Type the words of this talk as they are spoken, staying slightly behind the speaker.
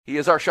He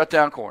is our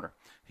shutdown corner.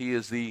 He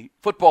is the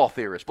football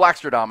theorist,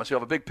 Blackstradamus. He'll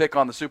have a big pick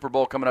on the Super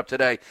Bowl coming up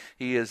today.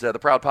 He is the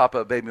proud papa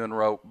of Baby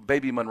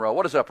Monroe.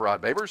 What is up,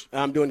 Rod Babers?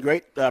 I'm doing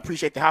great.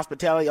 Appreciate the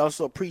hospitality.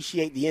 Also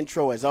appreciate the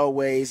intro, as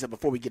always.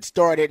 Before we get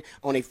started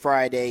on a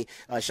Friday,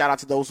 shout out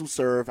to those who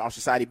serve. Our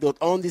society built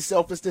on the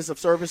selflessness of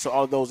service. So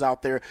all of those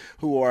out there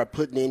who are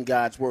putting in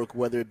God's work,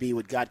 whether it be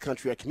with God,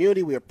 country, or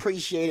community, we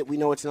appreciate it. We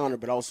know it's an honor,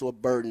 but also a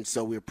burden.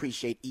 So we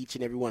appreciate each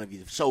and every one of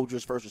you,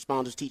 soldiers, first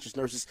responders, teachers,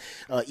 nurses,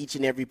 each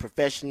and every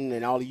profession,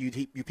 and all of you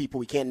people.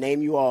 We can't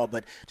name you all,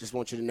 but just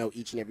want you to know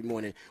each and every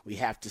morning we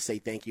have to say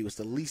thank you. It's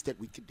the least that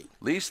we could do.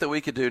 Least that we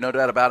could do, no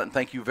doubt about it, and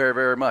thank you very,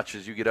 very much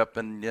as you get up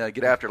and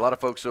get after it. A lot of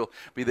folks will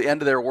be the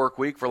end of their work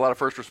week. For a lot of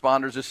first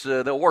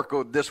responders, they'll work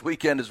this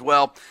weekend as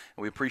well,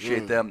 and we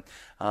appreciate them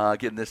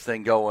getting this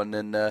thing going.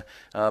 And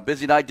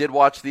busy night. Did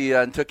watch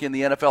and took in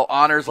the NFL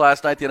honors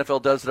last night. The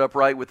NFL does it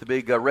upright with the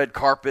big red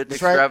carpet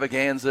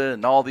extravaganza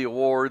and all the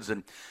awards,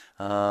 and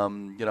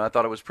I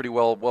thought it was pretty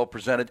well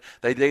presented.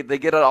 They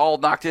get it all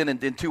knocked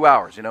in 2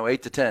 hours,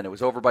 8 to 10. It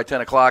was over by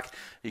 10 o'clock.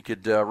 You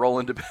could roll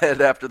into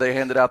bed after they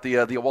handed out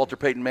the Walter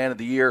Payton Man of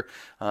the Year.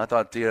 I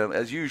thought,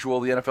 as usual,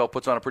 the NFL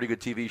puts on a pretty good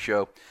TV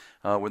show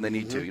when they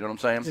need to. You know what I'm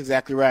saying? That's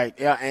exactly right.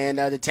 Yeah, and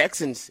the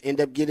Texans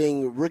end up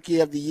getting Rookie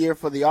of the Year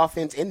for the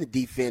offense and the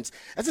defense.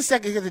 That's the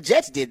second because the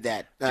Jets did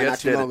that not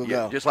too long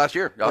ago. Yeah, just last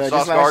year.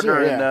 Sauce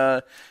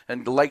Gardner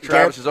and Lake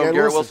Travis's own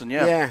Garrett Wilson.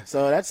 Yeah.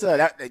 So that's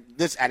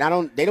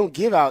they don't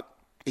give out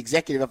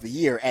Executive of the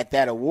Year at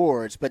that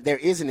awards, but there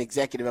is an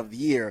Executive of the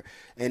Year,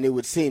 and it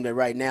would seem that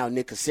right now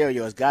Nick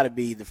Caserio has got to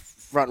be the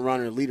front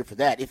runner and leader for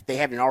that if they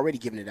haven't already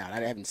given it out. I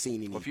haven't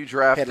seen any if you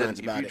draft headlines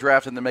and, about if you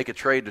draft and then make a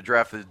trade to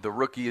draft the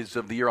rookies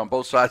of the year on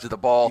both sides of the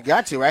ball. You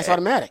got to, right? It's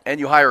automatic. And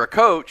you hire a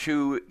coach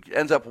who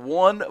ends up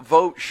one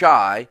vote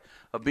shy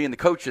of being the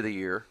coach of the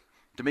year.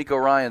 D'Amico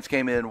Ryans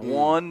came in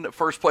one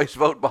first-place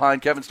vote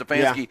behind Kevin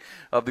Stefanski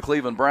of the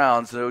Cleveland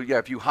Browns. So,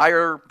 if you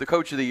hire the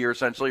coach of the year,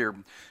 essentially, or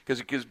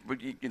because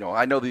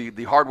I know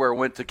the hardware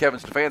went to Kevin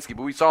Stefanski,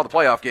 but we saw the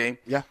playoff game.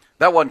 Yeah.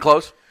 That wasn't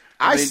close.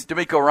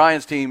 D'Amico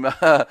Ryans' team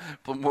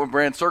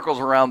ran circles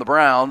around the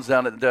Browns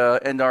down at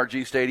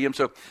NRG Stadium.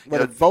 So,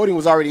 the voting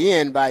was already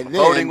in by then.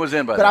 Voting was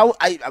in by then.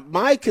 But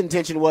my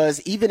contention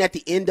was, even at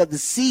the end of the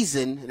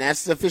season, and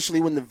that's officially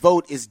when the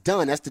vote is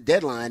done, that's the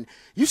deadline,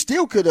 you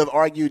still could have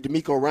argued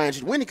D'Amico Ryans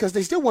should win it because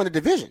they still won the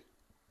division,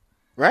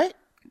 right?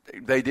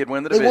 They did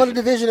win the division. They won the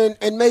division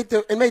and made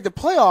the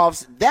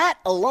playoffs. That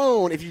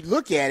alone, if you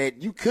look at it,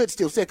 you could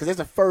still say because there's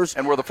the first.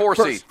 And we're the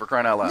fourth seed for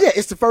crying out loud. Yeah,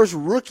 it's the first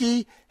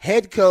rookie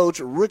head coach,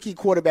 rookie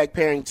quarterback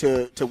pairing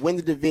to win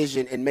the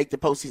division and make the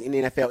postseason in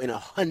the NFL in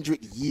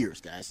 100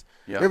 years, guys.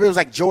 Yeah. Remember, it was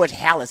like George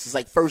Halas. It's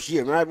like first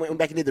year. Remember, I went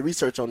back and did the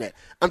research on that.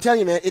 I'm telling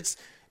you, man,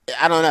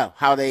 I don't know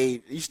how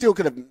you still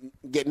could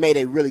have made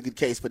a really good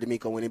case for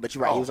D'Amico winning, but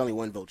you're right. He was only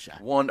one vote shy.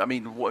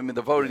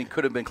 The voting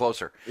could have been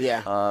closer.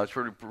 Yeah. It's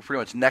pretty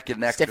much neck and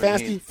neck.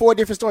 Stefanski, 4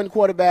 different starting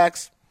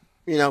quarterbacks,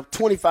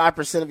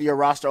 25% of your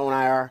roster on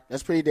IR.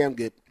 That's pretty damn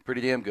good.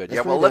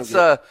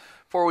 Let's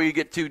before we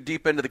get too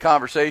deep into the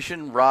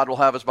conversation, Rod will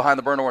have us behind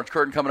the burnt orange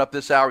curtain coming up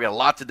this hour. We got a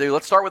lot to do.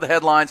 Let's start with the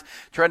headlines,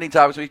 trending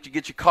topics. We can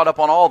get you caught up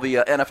on all the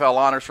NFL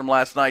honors from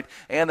last night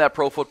and that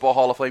Pro Football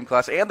Hall of Fame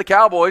class. And the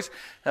Cowboys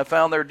have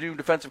found their new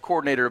defensive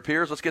coordinator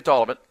appears. Let's get to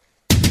all of it.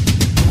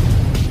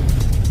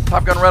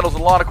 Top Gun Rentals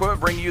and Lawn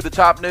Equipment bringing you the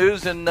top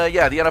news. And, the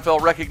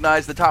NFL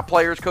recognized the top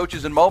players,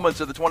 coaches, and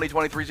moments of the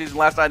 2023 season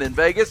last night in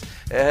Vegas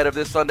ahead of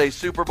this Sunday's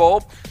Super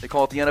Bowl. They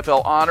call it the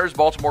NFL Honors.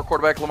 Baltimore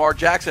quarterback Lamar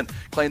Jackson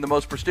claimed the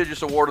most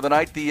prestigious award of the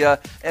night, the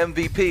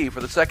MVP, for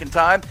the second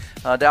time.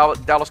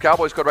 Dallas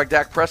Cowboys quarterback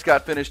Dak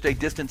Prescott finished a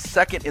distant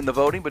second in the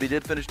voting, but he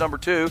did finish number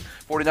 2.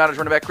 49ers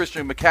running back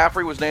Christian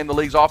McCaffrey was named the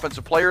league's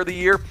Offensive Player of the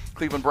Year.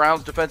 Cleveland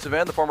Browns defensive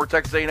end, the former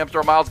Texas A&M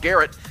star Myles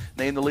Garrett,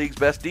 named the league's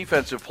best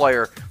defensive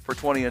player for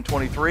 20 and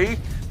 23.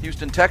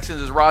 Houston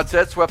Texans, as Rod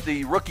said, swept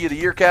the Rookie of the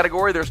Year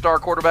category. Their star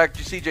quarterback,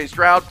 C.J.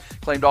 Stroud,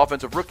 claimed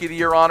Offensive Rookie of the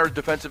Year honors.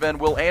 Defensive end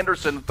Will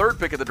Anderson, the third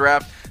pick of the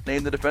draft,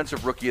 named the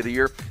Defensive Rookie of the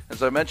Year.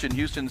 As I mentioned,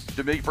 Houston's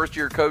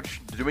first-year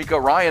coach, D'Amico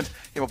Ryans,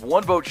 came up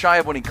one vote shy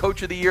of winning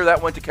Coach of the Year.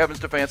 That went to Kevin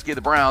Stefanski of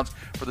the Browns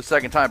for the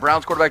second time.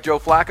 Browns quarterback Joe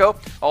Flacco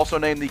also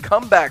named the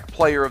Comeback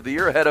Player of the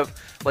Year ahead of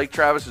Lake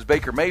Travis's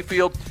Baker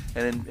Mayfield.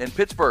 And in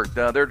Pittsburgh,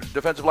 their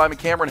defensive lineman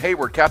Cameron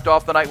Hayward capped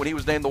off the night when he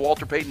was named the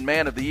Walter Payton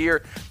Man of the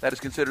Year. That is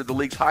considered the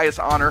league's highest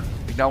honor,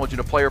 acknowledging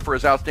a player for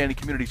his outstanding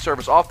community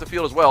service off the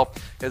field as well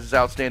as his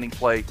outstanding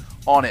play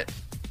on it.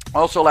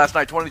 Also last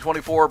night,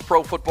 2024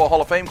 Pro Football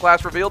Hall of Fame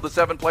class revealed. The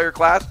 7-player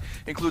class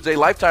includes a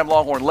lifetime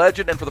Longhorn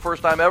legend and for the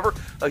first time ever,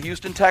 a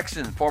Houston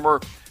Texan. Former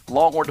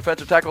Longhorn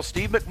defensive tackle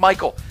Steve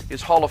McMichael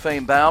is Hall of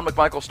Fame bound.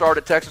 McMichael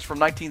started at Texas from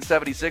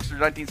 1976 through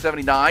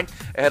 1979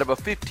 ahead of a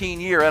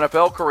 15-year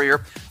NFL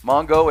career.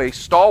 Mongo, a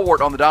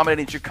stalwart on the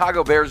dominating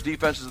Chicago Bears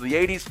defenses of the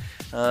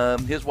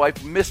 80s. His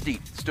wife Misty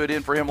stood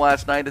in for him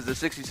last night as the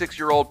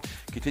 66-year-old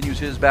continues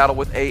his battle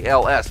with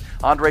ALS.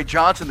 Andre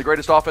Johnson, the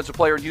greatest offensive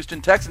player in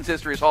Houston Texans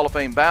history, is Hall of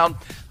Fame bound.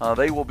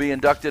 They will be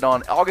inducted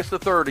on August the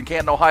 3rd in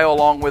Canton, Ohio,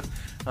 along with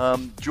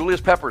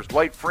Julius Peppers,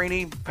 Dwight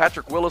Freeney,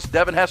 Patrick Willis,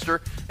 Devin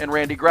Hester, and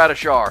Randy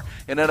Gradishar.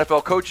 In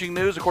NFL coaching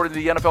news, according to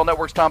the NFL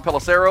Network's Tom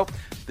Pelissero,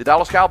 the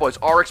Dallas Cowboys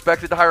are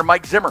expected to hire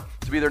Mike Zimmer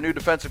to be their new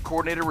defensive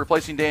coordinator,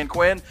 replacing Dan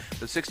Quinn.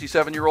 The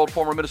 67-year-old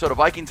former Minnesota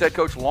Vikings head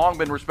coach, long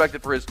been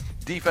respected for his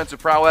defensive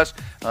prowess.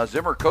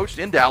 Zimmer coached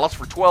in Dallas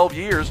for 12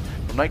 years,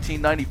 from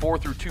 1994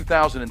 through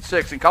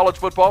 2006. In college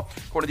football,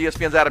 according to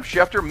ESPN's Adam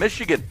Schefter,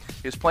 Michigan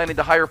is planning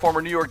to hire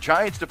former New York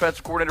Giants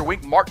defensive coordinator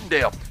Wink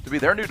Martindale to be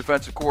their new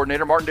defensive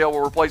coordinator. Martindale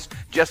will replace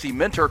Jesse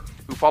Minter,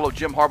 who followed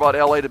Jim Harbaugh at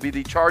L.A. to be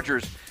the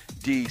Chargers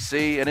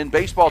DC. And in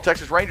baseball,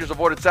 Texas Rangers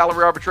avoided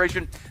salary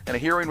arbitration and a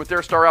hearing with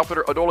their star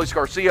outfitter Adolis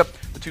Garcia.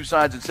 The two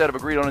sides instead have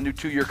agreed on a new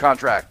 2-year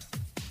contract.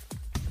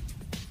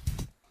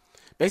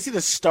 Basically,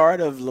 the start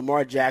of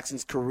Lamar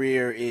Jackson's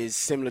career is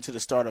similar to the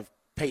start of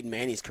Peyton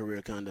Manning's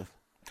career, kind of.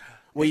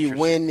 Where you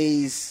win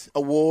these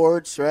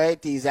awards,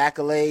 right, these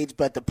accolades,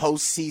 but the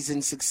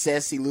postseason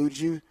success eludes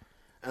you.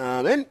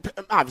 And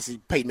obviously,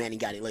 Peyton Manning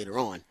got it later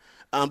on.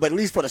 But at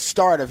least for the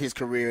start of his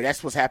career,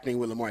 that's what's happening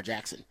with Lamar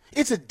Jackson.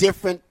 It's a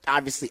different,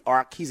 obviously,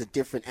 arc. He's a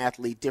different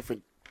athlete,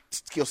 different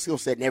skill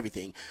set and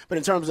everything. But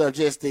in terms of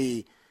just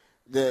the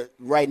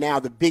right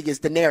now,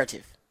 the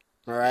narrative,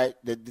 all right,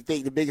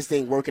 the biggest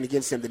thing working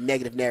against him, the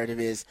negative narrative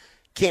is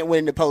can't win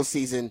in the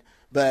postseason,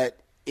 but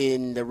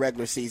in the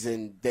regular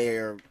season,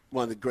 they're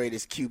one of the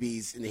greatest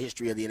QBs in the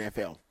history of the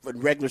NFL for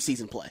regular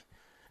season play.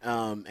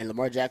 And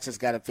Lamar Jackson's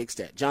got to fix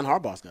that. John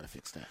Harbaugh's got to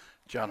fix that.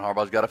 John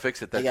Harbaugh's got to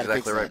fix it. That's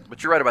exactly right.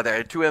 But you're right about that. He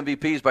had 2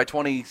 MVPs by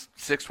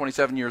 26,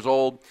 27 years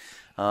old.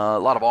 A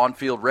lot of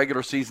on-field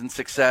regular season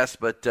success,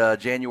 but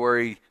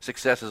January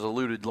success has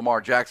eluded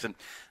Lamar Jackson,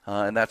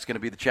 and that's going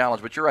to be the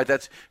challenge. But you're right.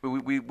 That's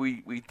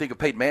we think of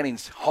Peyton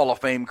Manning's Hall of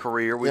Fame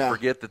career. We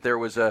forget that there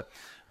was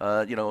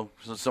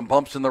some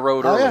bumps in the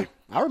road early. Yeah.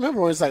 I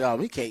remember when it's like,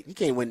 he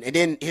can't win. And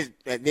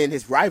then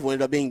his rival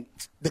ended up being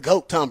the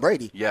GOAT, Tom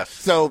Brady. Yes.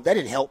 So that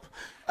didn't help.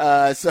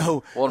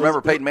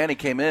 Remember, Peyton Manning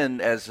came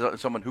in as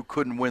someone who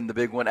couldn't win the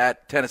big one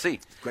at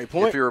Tennessee. Great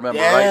point. If you remember,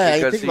 right?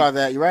 Because think about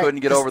that. You're right. Couldn't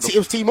get over It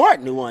was T.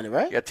 Martin who won it,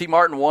 right? Yeah, T.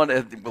 Martin won,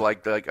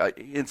 like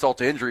insult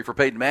to injury for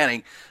Peyton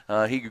Manning.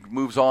 He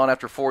moves on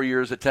after 4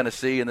 years at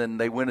Tennessee, and then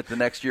they win it the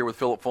next year with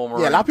Philip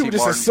Fulmer. Yeah, a lot of people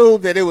just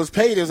assumed that it was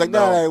Peyton. It was like,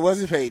 no, it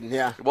wasn't Peyton.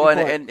 Yeah. Well,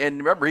 and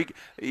remember,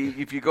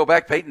 if you go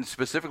back, Peyton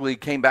specifically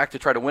came back to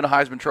try to win a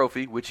Heisman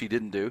Trophy, which he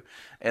didn't do,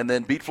 and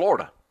then beat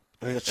Florida.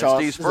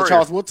 Charles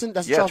Woodson?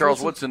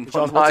 Charles Woodson.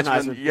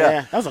 Heisman.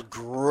 Yeah, that was a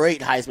great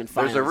Heisman finalist.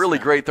 There's a really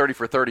great 30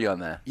 for 30 on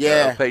that.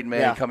 Yeah, Peyton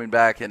Manning coming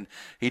back, and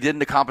he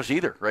didn't accomplish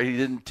either, right? He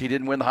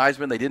didn't win the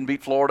Heisman. They didn't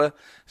beat Florida.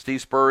 Steve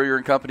Spurrier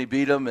and company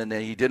beat him, and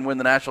he didn't win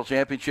the national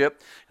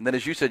championship. And then,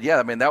 as you said,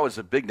 that was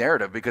a big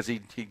narrative because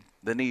he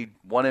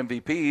won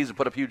MVPs and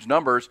put up huge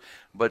numbers,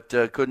 but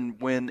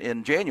couldn't win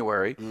in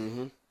January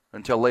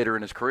until later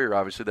in his career.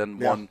 Obviously, then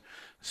won.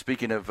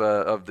 Speaking of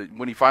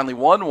when he finally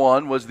won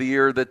one was the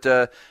year that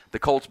the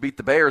Colts beat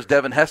the Bears.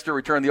 Devin Hester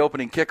returned the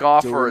opening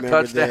kickoff for a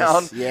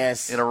touchdown.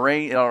 Yes, in a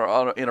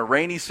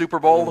rainy Super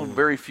Bowl.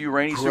 Very few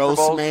rainy Super Bowls.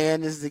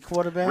 Grossman is the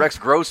quarterback. Rex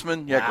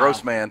Grossman,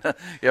 Grossman,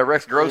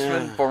 Rex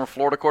Grossman, former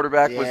Florida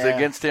quarterback, was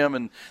against him,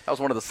 and that was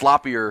one of the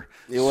sloppier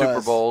Super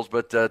Bowls.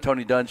 But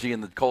Tony Dungy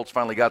and the Colts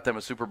finally got them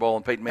a Super Bowl,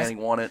 and Peyton Manning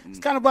won it. It's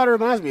kind of what it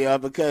reminds me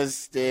of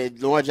because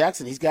Lamar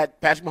Jackson, he's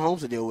got Patrick Mahomes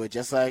to deal with,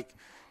 just like.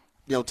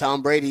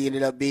 Tom Brady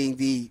ended up being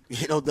the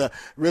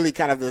really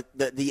kind of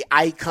the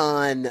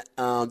icon,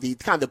 the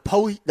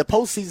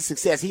postseason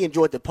success. He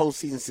enjoyed the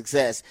postseason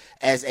success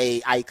as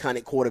a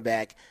iconic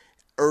quarterback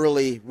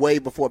early, way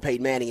before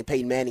Peyton Manning, and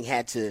Peyton Manning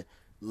had to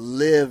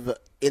live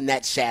in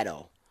that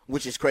shadow,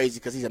 which is crazy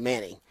because he's a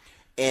Manning.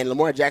 And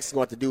Lamar Jackson's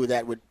going to have to do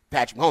that with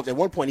Patrick Mahomes. At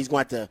one point, he's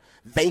going to have to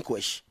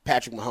vanquish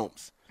Patrick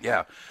Mahomes.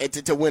 Yeah.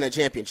 To win a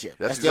championship.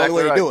 That's exactly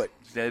the only way to do it.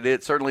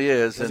 It certainly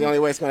is. That's the only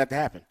way it's going to have to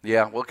happen.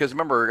 Yeah, well, because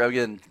remember,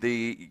 again,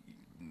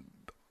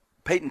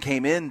 Peyton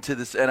came into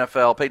this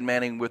NFL, Peyton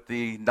Manning, with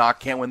the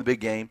can't win the big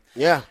game.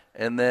 Yeah.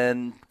 And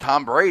then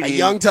Tom Brady. A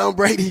young Tom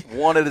Brady.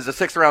 Won it as a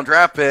 6th-round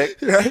draft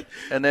pick. Right.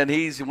 And then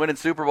he's winning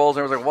Super Bowls,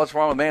 and everyone's like, what's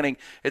wrong with Manning?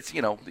 It's,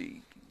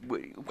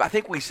 I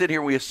think we sit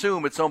here and we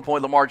assume at some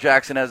point Lamar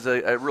Jackson has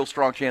a real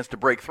strong chance to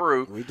break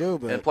through. We do,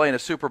 but and play in a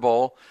Super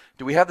Bowl.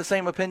 Do we have the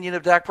same opinion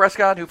of Dak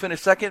Prescott, who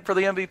finished second for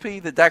the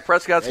MVP? That Dak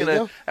Prescott's going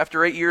to,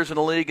 after 8 years in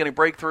the league, going to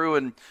break through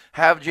and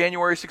have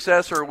January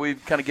success, or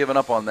we've kind of given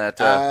up on that?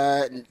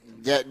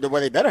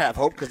 They better have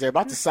hope because they're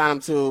about to sign him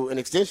to an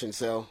extension.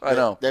 So I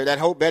know that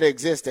hope better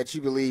exists that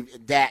you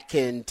believe Dak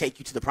can take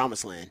you to the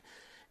promised land.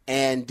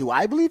 And do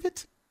I believe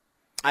it?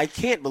 I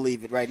can't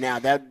believe it right now.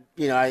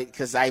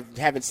 Because I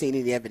haven't seen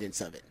any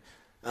evidence of it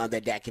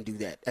that Dak can do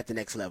that at the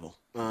next level.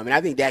 And I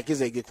think Dak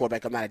is a good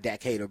quarterback. I'm not a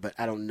Dak hater, but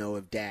I don't know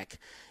if Dak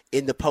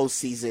in the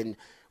postseason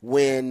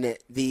when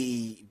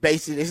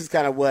basically this is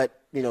kind of what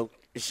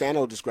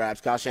Shannon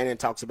describes. Kyle Shanahan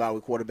talks about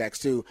with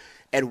quarterbacks too.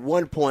 At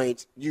one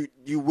point, you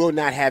will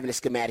not have a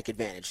schematic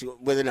advantage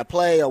within a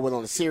play or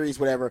within a series,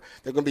 whatever.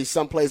 There are going to be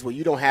some plays where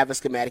you don't have a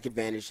schematic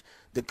advantage.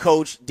 The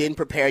coach didn't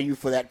prepare you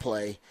for that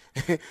play.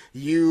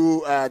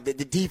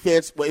 The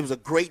defense. Well, it was a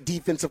great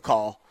defensive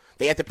call.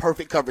 They had the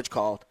perfect coverage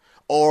called.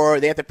 or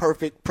they have the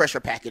perfect pressure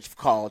package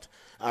called.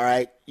 All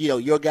right,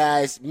 your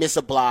guys miss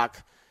a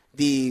block,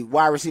 the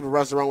wide receiver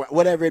runs the wrong way,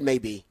 whatever it may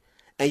be,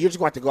 and you're just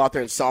going to have to go out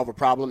there and solve a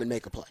problem and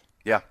make a play.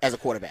 Yeah. As a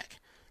quarterback,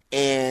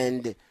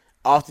 and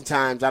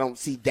oftentimes I don't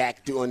see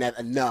Dak doing that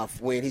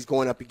enough when he's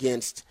going up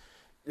against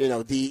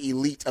the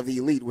elite of the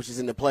elite, which is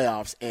in the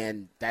playoffs,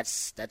 and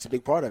that's a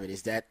big part of it.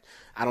 Is that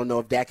I don't know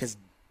if Dak has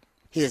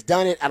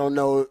done it. I don't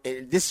know.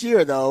 This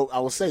year, though, I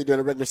will say during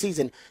the regular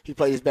season, he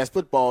played his best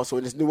football. So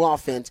in his new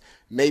offense,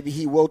 maybe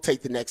he will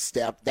take the next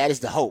step. That is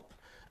the hope.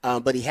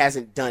 But he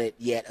hasn't done it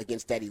yet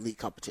against that elite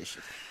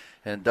competition.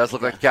 And it does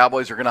look like the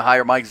Cowboys are going to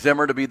hire Mike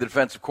Zimmer to be the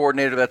defensive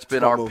coordinator. That's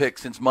been our pick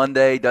since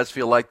Monday. Does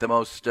feel like the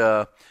most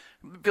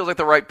feels like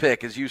the right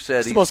pick, as you said.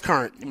 It's the most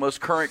current. Most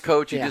current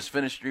coach. He Yeah.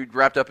 just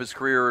wrapped up his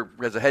career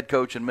as a head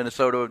coach in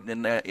Minnesota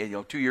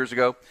 2 years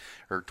ago,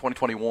 or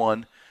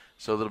 2021.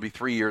 So that'll be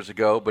 3 years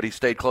ago, but he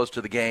stayed close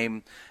to the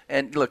game.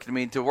 And look, I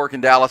mean, to work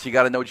in Dallas, you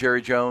got to know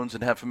Jerry Jones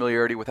and have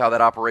familiarity with how that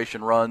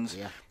operation runs,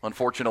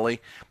 unfortunately.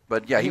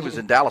 But, yeah, he was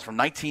in Dallas from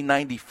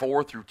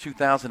 1994 through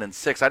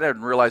 2006. I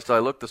didn't realize until I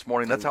looked this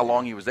morning that's how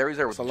long he was there. He's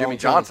there with Jimmy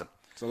Johnson.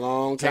 It's a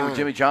long time. With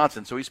Jimmy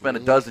Johnson. So he spent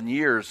a dozen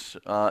years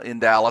in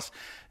Dallas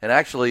and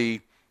actually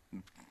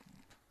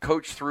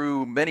coached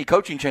through many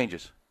coaching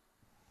changes.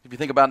 If you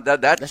think about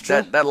that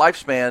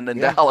lifespan in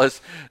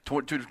Dallas,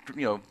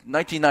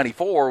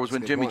 1994 was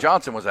when Jimmy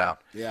Johnson was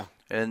out. Yeah.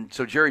 And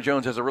so Jerry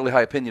Jones has a really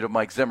high opinion of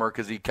Mike Zimmer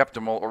because he kept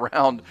him all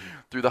around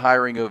through the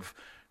hiring of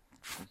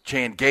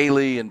Chan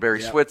Gailey and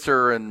Barry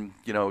Switzer and,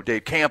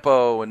 Dave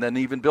Campo and then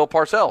even Bill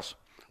Parcells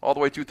all the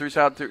way through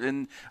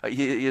and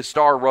his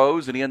star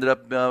rose and he ended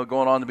up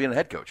going on to being a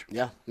head coach.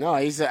 Yeah. No,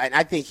 I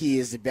think he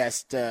is the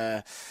best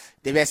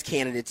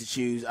candidate to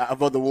choose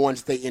of the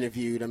ones they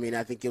interviewed. I mean,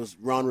 I think it was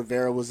Ron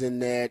Rivera was in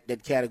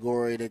that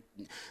category.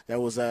 There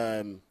was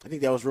I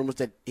think there was rumors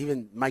that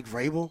even Mike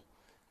Vrabel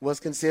was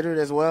considered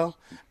as well.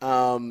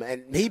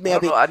 And he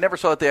I never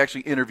saw that they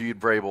actually interviewed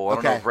Vrabel. I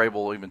don't know if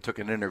Vrabel even took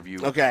an interview.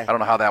 Okay. I don't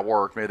know how that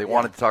worked. Maybe they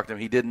wanted to talk to him.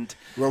 He didn't.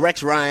 Well,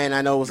 Rex Ryan,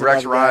 I know, was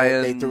Rex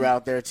Ryan they threw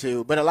out there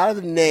too. But a lot of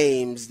the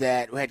names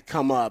that had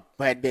come up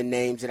had been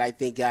names that I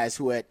think guys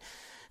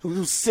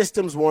whose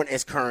systems weren't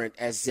as current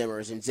as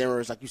Zimmer's. And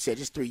Zimmer's, like you said,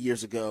 just 3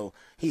 years ago,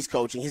 he's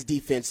coaching. His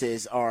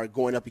defenses are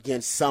going up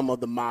against some of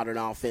the modern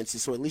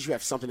offenses, so at least you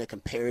have something to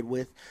compare it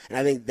with. And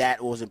I think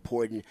that was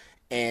important,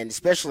 and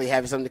especially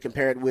having something to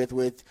compare it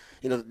with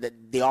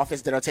the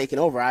offense that are taking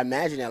over. I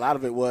imagine a lot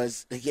of it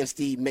was against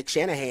the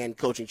McShanahan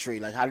coaching tree.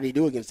 Like, how did he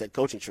do against that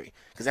coaching tree?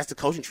 Because that's the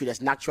coaching tree that's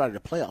knocked you out of the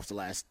playoffs the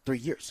last 3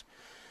 years.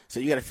 So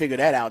you got to figure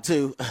that out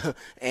too.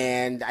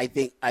 And I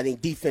think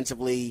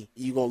defensively,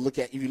 if you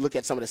look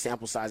at some of the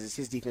sample sizes,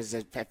 his defense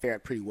has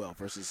fared pretty well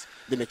versus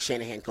the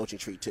McShanahan coaching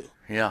tree too.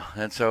 Yeah,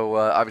 and so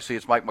obviously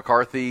it's Mike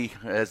McCarthy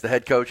as the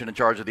head coach and in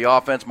charge of the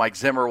offense. Mike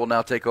Zimmer will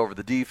now take over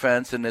the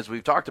defense. And as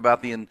we've talked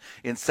about, the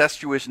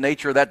incestuous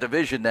nature of that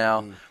division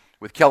now,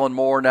 with Kellen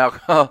Moore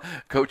now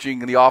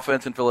coaching the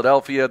offense in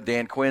Philadelphia,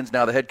 Dan Quinn's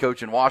now the head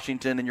coach in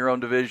Washington in your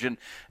own division,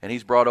 and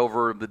he's brought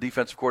over the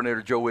defensive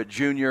coordinator Joe Witt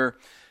Jr.,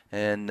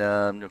 and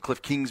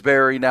Cliff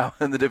Kingsbury now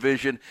in the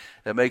division.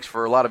 That makes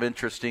for a lot of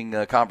interesting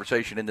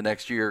conversation into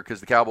next year because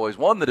the Cowboys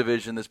won the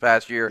division this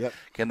past year. Yep.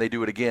 Can they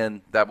do it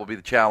again? That will be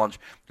the challenge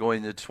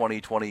going into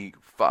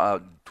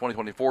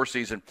 2024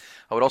 season.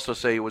 I would also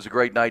say it was a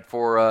great night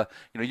for,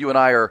 you and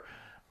I are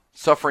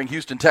suffering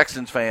Houston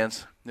Texans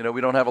fans.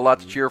 We don't have a lot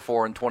to cheer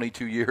for in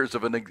 22 years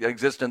of an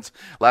existence.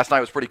 Last night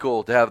was pretty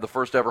cool to have the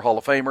first ever Hall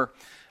of Famer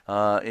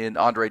in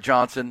Andre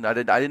Johnson. I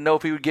didn't know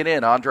if he would get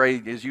in.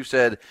 Andre, as you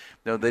said,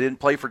 they didn't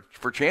play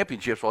for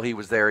championships while he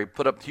was there. He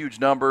put up huge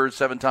numbers,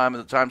 7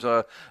 times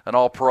an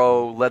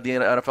All-Pro, led the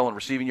NFL in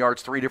receiving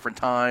yards 3 different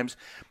times.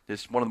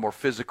 Just one of the more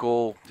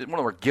physical, one of the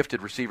more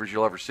gifted receivers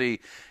you'll ever see.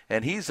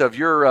 And he's of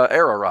your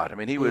era, Rod. I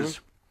mean, he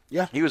was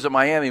at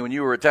Miami when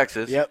you were at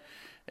Texas. Yep.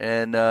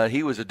 And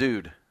he was a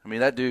dude. I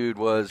mean, that dude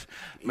was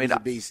 – He's a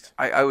beast.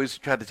 I always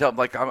tried to tell him,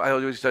 I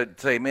always tried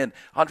to say, man,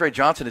 Andre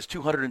Johnson is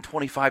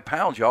 225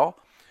 pounds, y'all.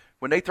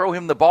 When they throw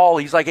him the ball,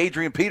 he's like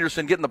Adrian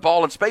Peterson getting the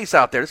ball in space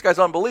out there. This guy's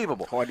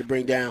unbelievable. Hard to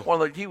bring down.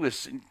 Well, he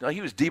was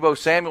Deebo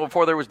Samuel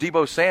before there was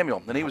Deebo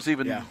Samuel, and he was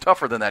even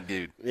tougher than that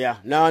dude. Yeah,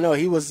 no,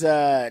 he was.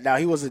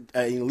 He was an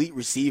elite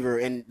receiver,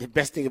 and the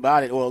best thing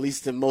about it, or at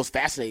least the most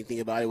fascinating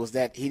thing about it, was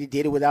that he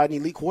did it without an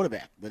elite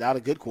quarterback, without a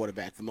good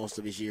quarterback for most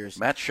of his years.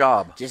 Matt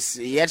Schaub.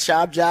 He had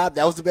Schaub job.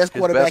 That was the best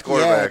quarterback he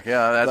had.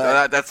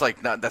 Yeah,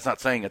 that's not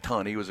saying a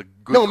ton. He was a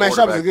good quarterback. Matt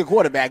Schaub was a good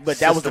quarterback, but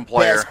that was the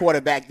best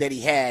quarterback that he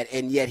had,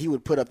 and yet he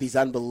would put up these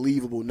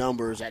unbelievable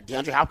numbers.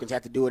 DeAndre Hopkins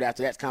had to do it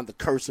after that. It's kind of the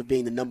curse of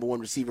being the number one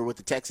receiver with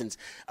the Texans.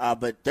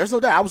 But there's no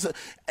doubt.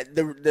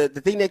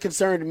 The thing that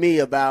concerned me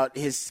about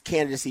his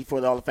candidacy for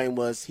the Hall of Fame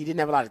was he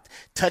didn't have a lot of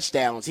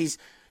touchdowns. His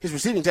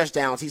receiving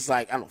touchdowns, he's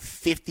like,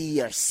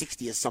 50 or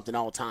 60 or something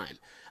all time.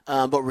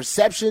 But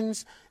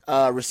receptions,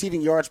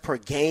 receiving yards per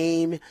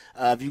game,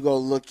 if you go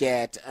look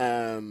at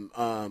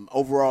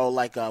overall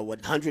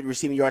 100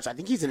 receiving yards, I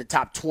think he's in the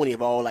top 20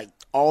 of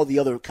all the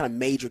other kind of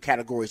major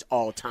categories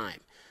all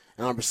time.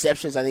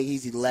 Receptions, I think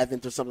he's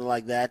 11th or something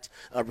like that.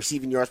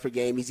 Receiving yards per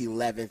game, he's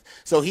 11th.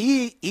 So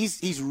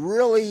he's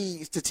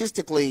really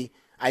statistically,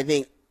 I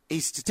think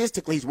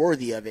he's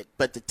worthy of it.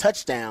 But the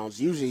touchdowns,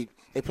 usually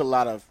they put a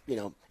lot of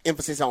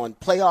emphasis on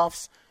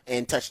playoffs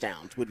and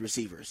touchdowns with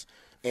receivers,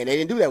 and they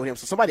didn't do that with him.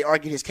 So somebody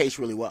argued his case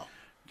really well.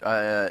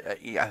 I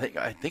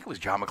think it was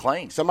John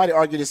McClain. Somebody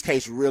argued his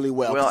case really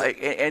well. Well,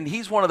 and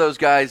he's one of those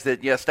guys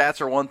that,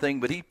 stats are one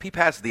thing, but he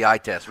passes the eye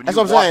test. That's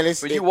what I'm saying.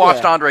 When you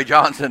watched Andre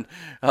Johnson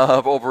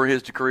over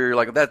his career, you're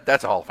like,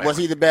 that's a Hall of Famer. Was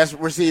he the best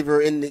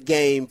receiver in the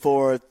game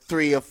for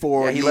 3 or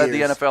 4 years? He led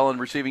the NFL in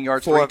receiving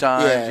yards 3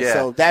 times. Yeah,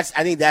 so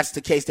I think that's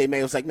the case they made.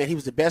 It was like, man, he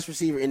was the best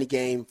receiver in the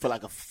game for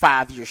like a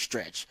 5-year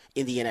stretch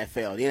in the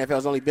NFL. The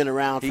NFL's only been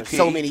around for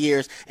so many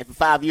years, and for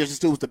 5 years, this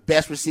dude was the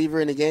best receiver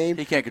in the game.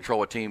 He can't control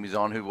what team he's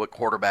on, what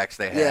quarterbacks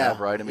they have,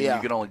 right? I mean,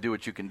 you can only do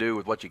what you can do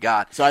with what you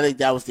got. So I think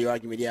that was the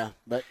argument, yeah.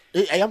 But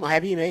hey, I'm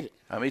happy he made it.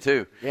 Me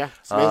too. Yeah,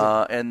 it's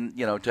amazing.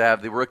 And, to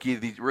have the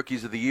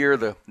rookies of the year,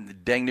 the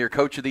dang near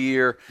coach of the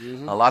year,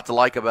 a lot to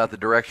like about the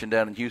direction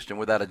down in Houston,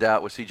 without a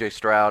doubt, with C.J.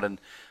 Stroud and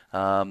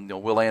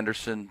Will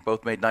Anderson.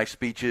 Both made nice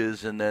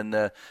speeches. And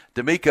then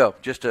D'Amico,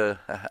 just a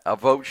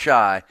vote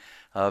shy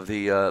of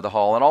the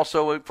Hall. And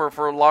also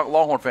for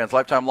Longhorn fans,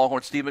 lifetime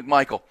Longhorn, Steve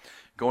McMichael,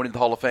 going into the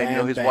Hall of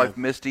Fame. His wife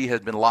Misty has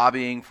been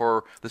lobbying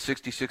for the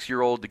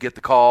 66-year-old to get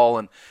the call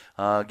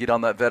and get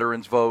on that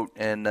veterans vote,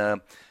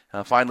 and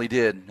finally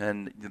did.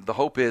 And the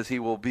hope is he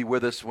will be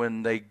with us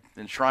when they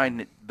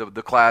enshrine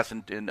the class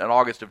in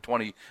August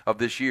of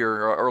this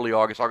year, or early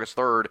August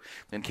 3rd,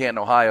 in Canton,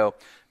 Ohio. I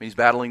mean, he's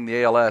battling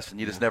the ALS, and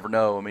you just never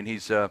know. I mean,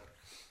 he's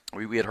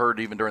we had heard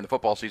even during the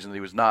football season that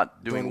he was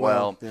not doing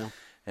well. Yeah.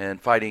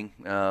 And fighting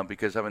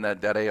because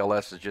that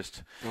ALS is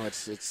just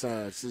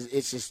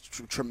it's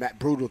just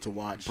brutal to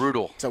watch.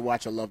 Brutal to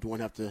watch a loved one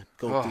have to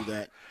go through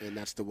that, and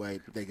that's the way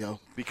they go.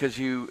 Because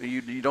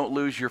you don't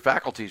lose your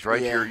faculties,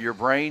 right? Yeah. Your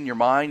brain, your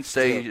mind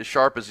stay as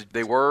sharp as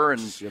they were, and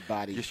just your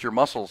body, just your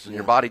muscles, and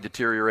your body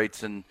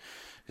deteriorates, and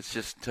it's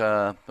just.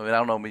 I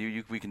don't know.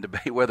 We can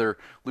debate whether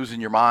losing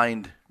your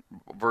mind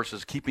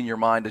versus keeping your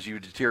mind as you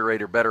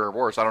deteriorate are better or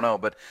worse. I don't know,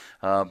 but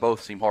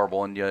both seem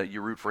horrible, and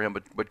you root for him.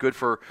 But good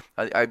for,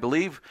 I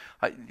believe,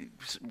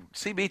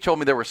 CB told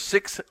me there were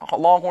 6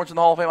 Longhorns in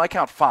the Hall of Fame. I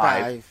count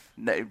 5.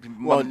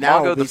 Well,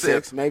 now it'll be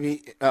 6,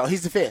 maybe.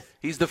 He's the 5th.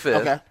 He's the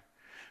 5th. Okay.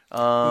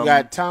 You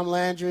got Tom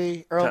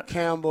Landry, Earl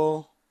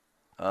Campbell.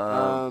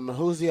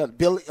 Who's the other?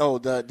 Billy. Oh,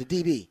 the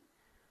DB.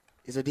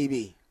 He's a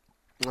DB.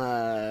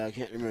 I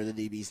can't remember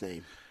the DB's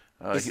name.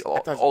 Old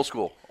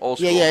school.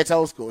 Yeah, it's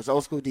old school. It's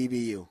old school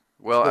DBU.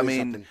 Well, I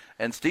mean, something.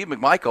 And Steve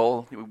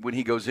McMichael, when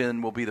he goes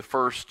in, will be the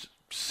first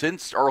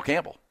since Earl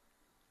Campbell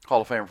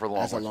Hall of Famer for the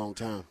Longhorns. That's a long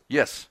time.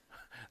 Yes,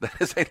 that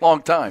is a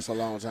long time. That's a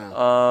long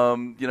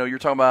time. You're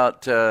talking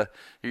about,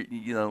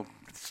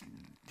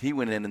 he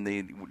went in the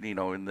in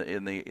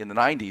the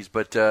 90s,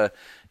 but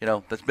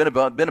that's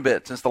been a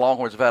bit since the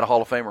Longhorns have had a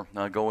Hall of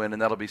Famer go in,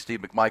 and that'll be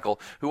Steve McMichael,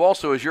 who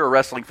also, as you're a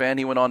wrestling fan,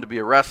 he went on to be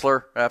a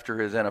wrestler after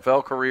his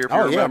NFL career. If you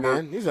remember.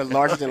 Yeah, man, he's a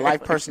larger than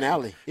life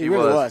personality. He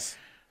really was.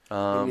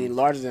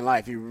 Larger than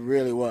life, he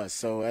really was.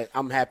 So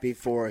I'm happy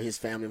for his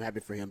family. I'm happy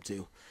for him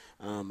too.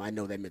 I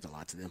know that meant a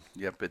lot to them.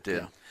 Yep, it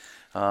did.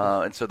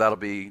 Yeah. And so that's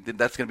going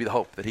to be the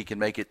hope that he can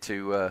make it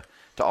to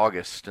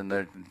August,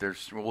 and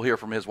we'll hear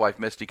from his wife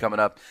Misty coming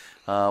up.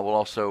 We'll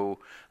also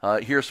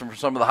hear some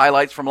of the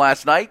highlights from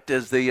last night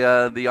as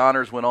the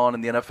honors went on,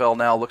 and the NFL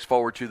now looks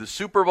forward to the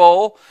Super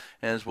Bowl,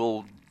 as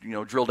we'll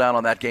drill down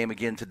on that game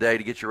again today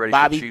to get you ready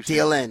for the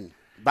Chiefs.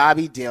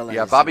 Bobby Dillon.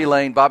 Yeah, Bobby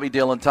Lane, Bobby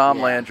Dillon,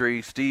 Tom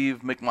Landry, Steve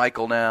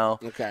McMichael now.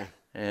 Okay.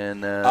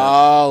 And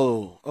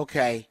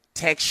okay.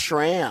 Tex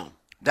Schramm.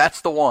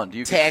 That's the one.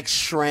 Tex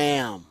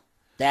Schramm.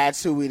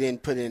 That's who we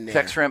didn't put in there.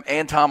 Tex Schramm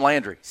and Tom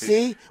Landry.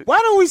 See? Why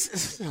don't we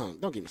 –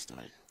 don't get me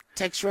started.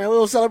 Tex Schramm, we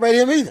don't celebrate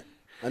him either.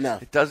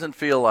 Enough. It doesn't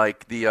feel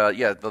like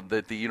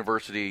the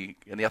university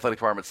and the athletic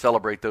department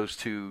celebrate those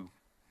two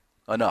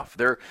enough.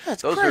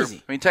 That's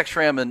crazy. Tex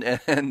Schramm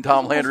and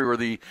Tom Landry were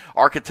the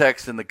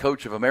architects and the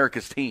coach of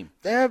America's team.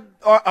 They're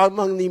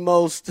among the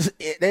most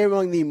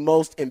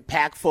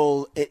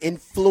impactful,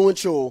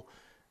 influential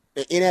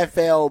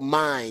NFL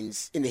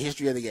minds in the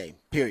history of the game,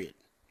 period.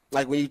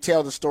 Like, when you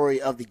tell the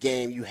story of the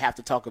game, you have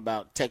to talk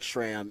about Tex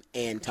Schramm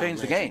and Tom Landry. Change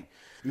the game.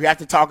 You have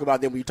to talk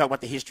about them when you talk about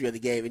the history of the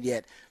game, and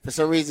yet, for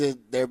some reason,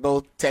 they're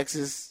both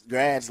Texas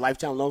grads,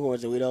 lifetime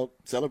Longhorns, and we don't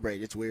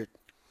celebrate. It's weird.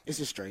 It's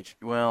just strange.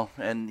 Well,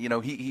 and,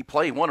 he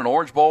won an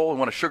Orange Bowl and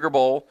won a Sugar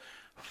Bowl,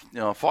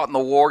 fought in the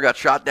war, got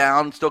shot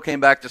down, still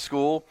came back to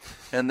school.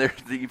 And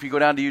if you go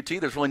down to UT,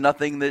 there's really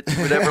nothing that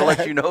would ever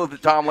let you know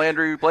that Tom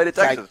Landry played at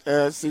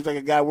Texas. Seems like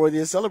a guy worthy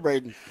of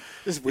celebrating.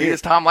 It's weird. He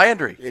is Tom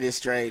Landry. It is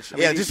strange.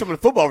 Just from the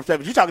football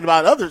perspective. You're talking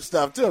about other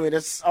stuff, too. I mean,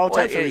 it's all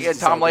types of reasons.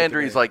 Tom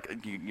Landry's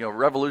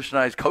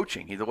revolutionized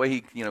coaching. The way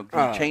he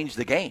changed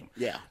the game.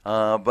 Yeah.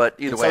 But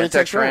either way,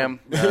 Tex Schramm,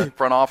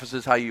 front office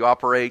is how you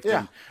operate. Yeah.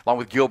 And along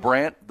with Gil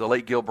Brandt, the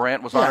late Gil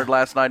Brandt was honored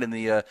last night in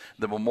the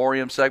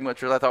memoriam segment,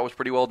 which I thought was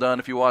pretty well done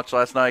if you watched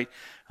last night.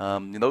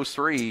 Those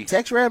three.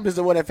 Tex Ram is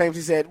the one that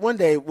famously said, "One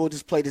day we'll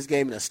just play this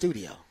game in a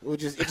studio.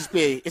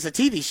 It's a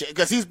TV show,"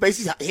 because he's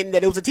basically hinting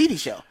that it was a TV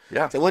show.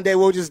 Yeah. So one day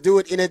we'll just do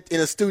it in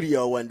a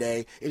studio. One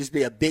day it'll just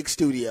be a big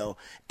studio,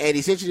 and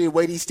essentially the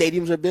way these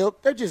stadiums are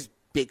built, they're just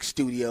big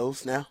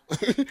studios now.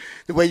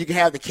 The way you can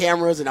have the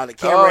cameras and all the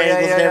camera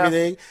angles and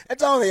everything.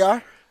 That's all they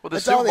are. Well,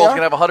 the Super Bowl's going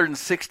to have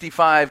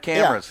 165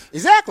 cameras. Yeah,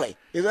 exactly.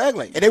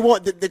 And they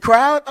want the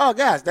crowd. Oh,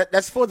 guys,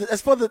 that's for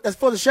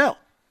the show.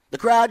 The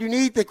crowd, you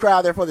need the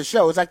crowd there for the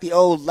show. It's like the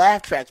old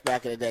laugh tracks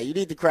back in the day. You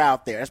need the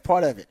crowd there. That's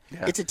part of it.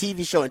 Yeah. It's a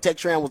TV show, and Tex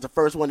Schramm was the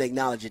first one to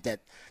acknowledge it, that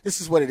this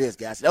is what it is,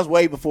 guys. That was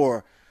way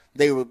before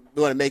they were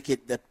going to make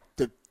it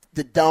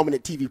the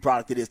dominant TV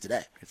product it is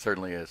today. It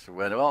certainly is.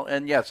 Well,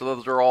 and yeah, so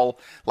those are all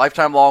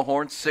lifetime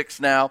Longhorns, 6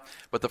 now,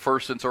 but the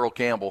first since Earl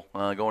Campbell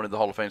going into the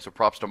Hall of Fame. So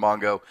props to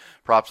Mongo,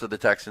 props to the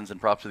Texans, and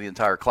props to the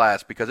entire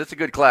class, because it's a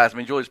good class. I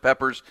mean, Julius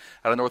Peppers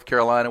out of North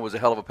Carolina was a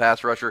hell of a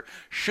pass rusher.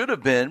 Should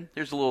have been,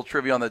 here's a little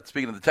trivia on that,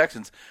 speaking of the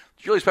Texans,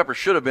 Julius Peppers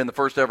should have been the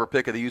first ever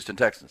pick of the Houston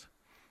Texans.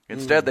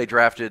 Instead, they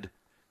drafted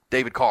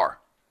David Carr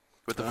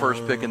with the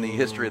first pick in the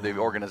history of the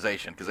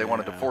organization, because they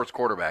wanted to force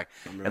quarterback.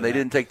 And they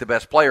didn't take the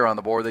best player on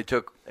the board. They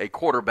took a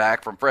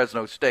quarterback from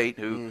Fresno State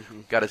who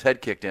got his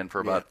head kicked in for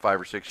about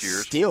 5 or 6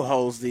 years. Still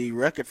holds the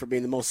record for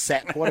being the most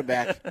sacked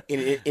quarterback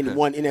in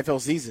one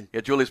NFL season. Yeah,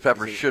 Julius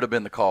Peppers should have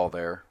been the call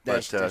there.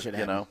 But,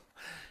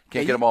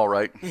 can't get them all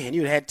right. Man,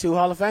 you'd have had 2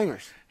 Hall of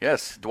Famers.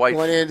 Yes, Dwight.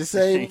 One in the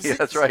same. Yeah,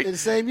 that's right. In the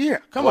same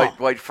year. Come on.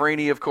 Dwight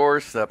Freeney, of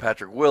course.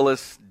 Patrick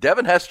Willis,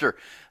 Devin Hester.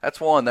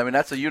 That's one. I mean,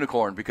 that's a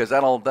unicorn, because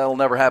that'll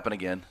never happen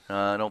again.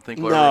 I don't think.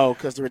 No,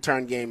 because the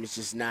return game is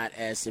just not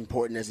as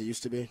important as it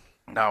used to be.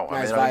 No,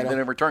 I mean, they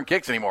don't return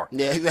kicks anymore.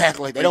 Yeah,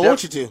 exactly. They don't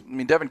want you to. I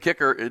mean,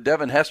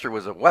 Devin Hester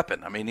was a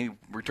weapon. I mean, he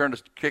returned a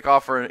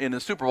kickoff in the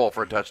Super Bowl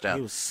for a touchdown.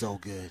 He was so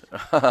good.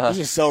 He was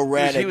just so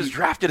rad. He was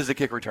drafted as a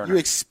kick returner. You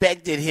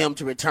expected him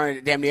to return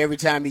it damn near every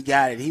time he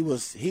got it. He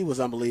was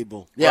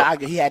unbelievable. Yeah,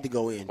 he had to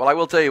go in. Well, I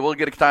will tell you, we'll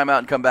get a timeout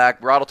and come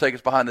back. Rod will take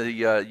us behind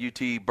the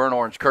UT Burnt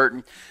Orange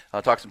curtain.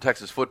 Talk some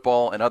Texas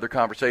football and other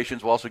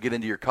conversations. We'll also get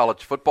into your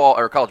college football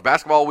or college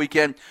basketball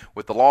weekend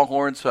with the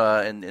Longhorns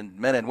and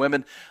men and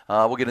women.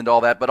 We'll get into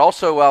all that. But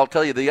also, I'll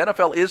tell you, the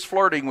NFL is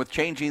flirting with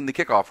changing the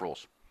kickoff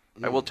rules.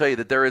 I will tell you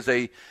that there is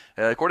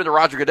according to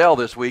Roger Goodell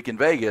this week in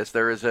Vegas,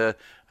 there is a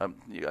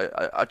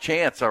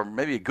chance, or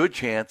maybe a good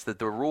chance, that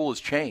the rule is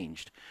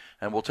changed.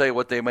 And we'll tell you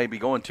what they may be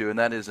going to, and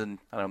that is,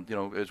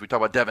 as we talk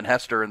about Devin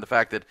Hester and the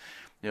fact that,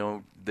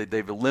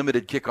 they've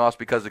limited kickoffs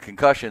because of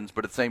concussions,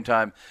 but at the same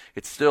time,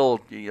 it's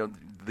still, the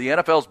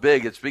NFL's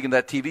big. It's speaking of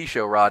that TV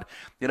show, Rod.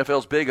 The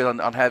NFL's big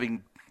on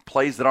having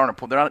plays that aren't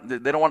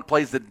important. They don't want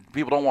plays that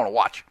people don't want to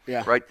watch.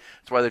 Yeah. Right?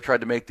 That's why they tried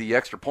to make the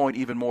extra point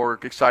even more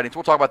exciting. So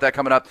we'll talk about that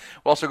coming up.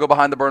 We'll also go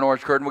behind the Burnt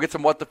Orange curtain. We'll get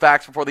some What the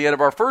Facts before the end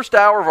of our first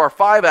hour of our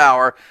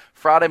 5-hour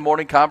Friday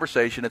morning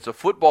conversation. It's a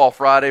football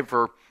Friday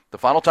for the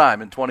final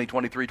time in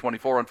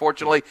 2023-24,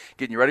 unfortunately,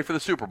 getting you ready for the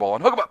Super Bowl.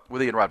 And hook 'em up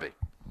with Ian Rodby.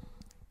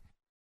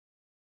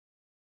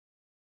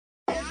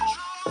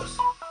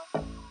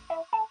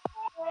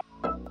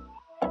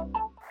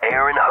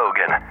 Aaron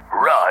Hogan,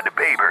 Rod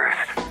Babers.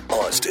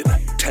 Austin,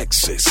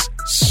 Texas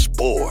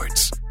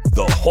Sports.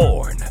 The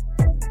Horn.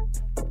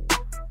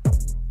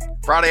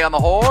 Friday on the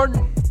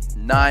Horn,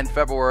 9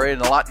 February,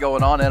 and a lot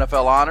going on.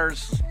 NFL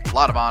honors, a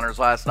lot of honors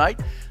last night.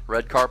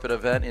 Red carpet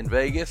event in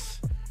Vegas.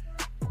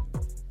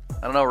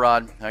 I don't know,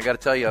 Rod. I got to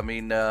tell you, I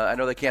mean, I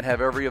know they can't have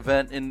every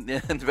event in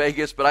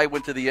Vegas, but I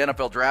went to the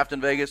NFL draft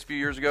in Vegas a few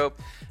years ago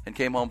and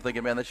came home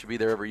thinking, man, they should be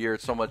there every year.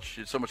 It's so much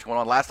going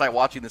on. Last night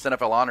watching this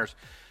NFL honors,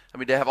 I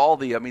mean, they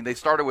have they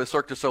started with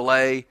Cirque du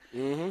Soleil.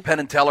 Penn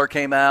and Teller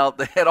came out.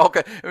 They had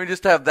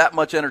just to have that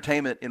much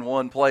entertainment in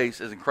one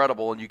place is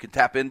incredible, and you can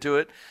tap into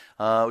it.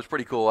 It was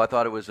pretty cool. I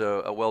thought it was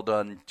a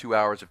well-done 2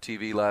 hours of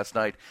TV last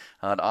night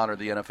to honor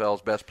the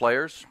NFL's best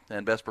players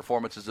and best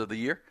performances of the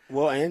year.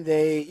 Well, and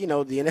the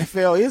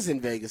NFL is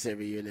in Vegas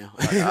every year now.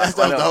 That's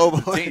the whole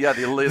point.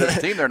 The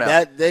team there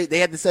now. They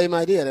had the same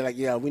idea. They're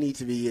like, we need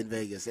to be in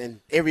Vegas.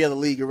 And every other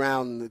league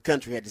around the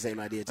country had the same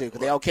idea, too, because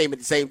they all came at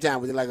the same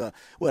time within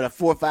a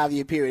 4 or 5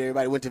 year period.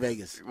 Everybody went to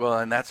Vegas. Well,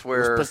 and that's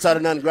where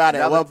persona non grata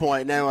at one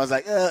point. Now I was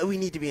like, we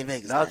need to be in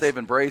Vegas. Now that they've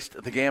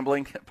embraced the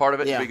gambling part of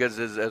it, because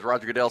as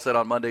Roger Goodell said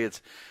on Monday,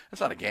 it's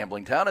not a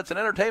gambling town. It's an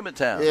entertainment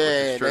town.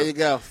 Yeah, there you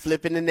go.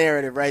 Flipping the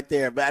narrative right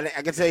there. But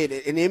I can tell you,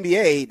 in the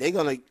NBA, they're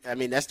going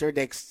to, that's their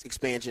next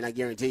expansion, I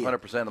guarantee you. 100%.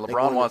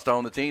 LeBron wants to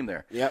own the team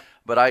there. Yep.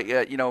 But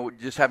I,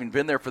 just having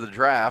been there for the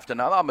draft,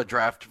 and I'm a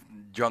draft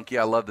junkie.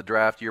 I love the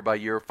draft year by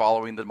year,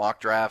 following the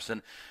mock drafts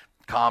and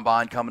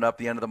combine coming up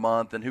the end of the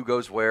month and who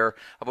goes where.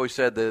 I've always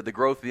said the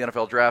growth of the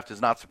NFL draft is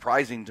not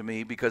surprising to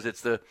me, because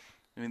it's the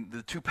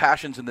two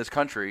passions in this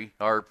country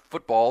are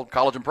football,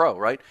 college, and pro,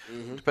 right?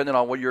 Mm-hmm. Depending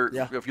on what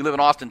if you live in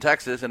Austin,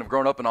 Texas, and have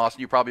grown up in Austin,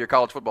 you're probably a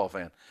college football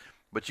fan.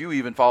 But you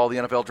even follow the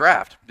NFL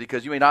draft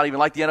because you may not even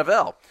like the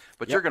NFL,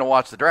 but you're going to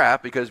watch the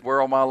draft because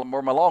where are my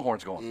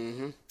Longhorns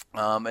going?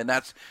 Mm-hmm. And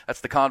that's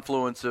the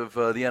confluence of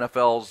the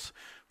NFL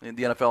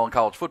and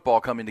college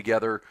football coming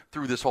together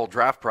through this whole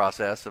draft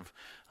process of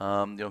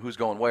who's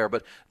going where.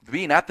 But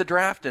being at the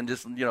draft and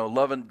just,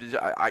 loving,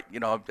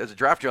 as a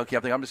draft junkie,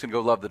 I'm thinking I'm just going to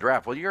go love the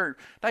draft. Well,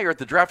 now you're at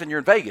the draft and you're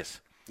in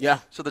Vegas. Yeah.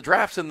 So the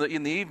draft's in the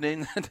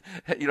evening.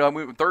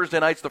 Thursday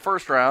night's the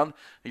first round.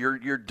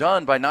 You're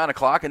done by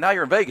 9:00, and now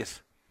you're in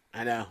Vegas.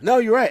 I know. No,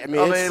 you're right. I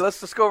mean,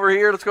 let's just go over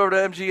here. Let's go over to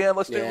MGM.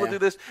 We'll do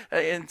this.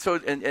 And so,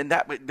 and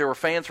that there were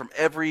fans from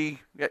every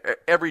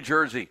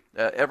jersey.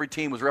 Every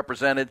team was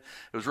represented.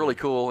 It was really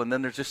cool. And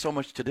then there's just so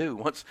much to do.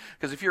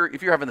 Because if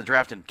you're having the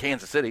draft in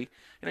Kansas City,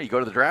 you go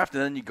to the draft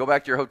and then you go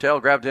back to your hotel,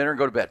 grab dinner, and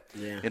go to bed.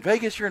 Yeah. In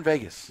Vegas, you're in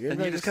Vegas, you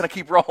just kind of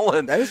keep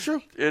rolling. That is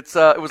true. It was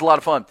a lot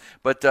of fun.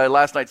 But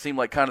last night seemed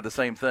like kind of the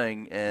same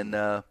thing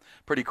and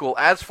pretty cool.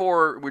 As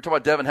for we're talking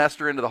about Devin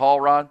Hester into the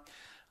Hall, Rod.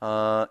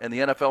 And the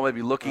NFL may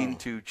be looking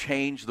to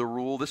change the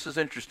rule. This is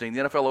interesting.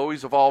 The NFL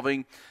always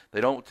evolving.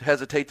 They don't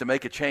hesitate to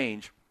make a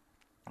change.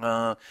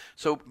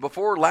 So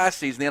before last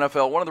season, the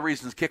NFL, one of the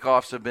reasons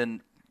kickoffs have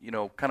been,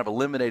 kind of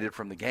eliminated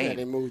from the game. Yeah,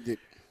 they moved it.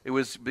 It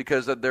was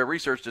because their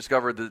research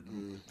discovered that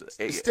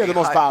it's still the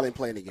most violent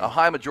play in the game. A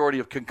high majority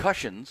of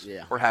concussions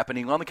were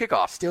happening on the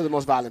kickoff. Still the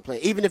most violent play.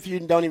 Even if you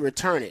don't even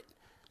return it.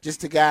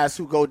 Just the guys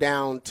who go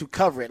down to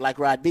cover it, like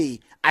Rod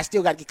B. I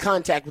still got to get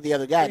contact with the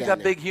other guy. You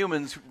got big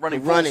humans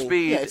running full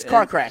speed. Yeah, it's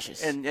car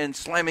crashes and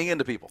slamming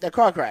into people. They're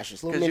car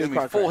crashes, little mini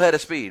car crashes. Full head of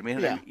speed. I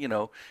mean,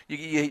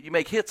 you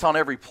make hits on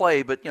every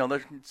play, but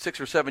there's 6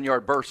 or 7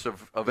 yard bursts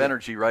of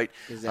energy, right?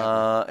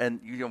 Exactly.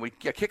 And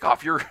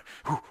kickoff, you're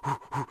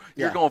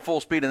going full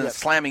speed and then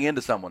slamming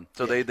into someone.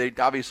 So they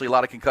obviously a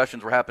lot of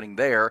concussions were happening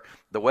there.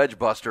 The wedge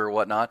buster or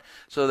whatnot.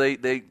 So they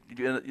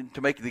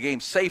to make the game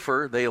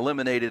safer, they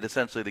eliminated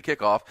essentially the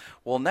kickoff.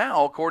 Well,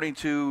 now, according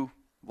to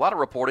a lot of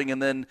reporting,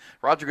 and then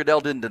Roger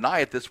Goodell didn't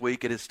deny it this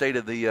week at his State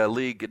of the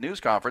League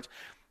news conference,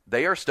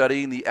 they are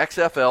studying the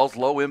XFL's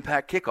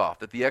low-impact kickoff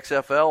that the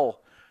XFL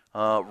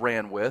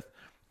ran with,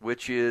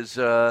 which is,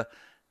 the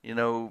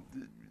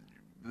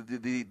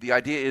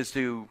idea is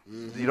to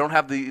you don't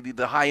have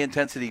the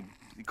high-intensity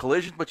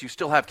collisions, but you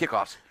still have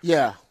kickoffs.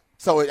 Yeah.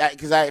 So,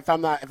 because if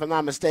I'm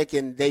not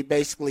mistaken, they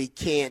basically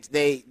can't.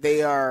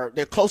 They're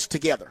close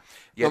together.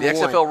 Yeah, the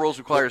XFL rules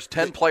requires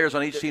 10 players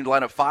on each team to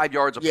line up 5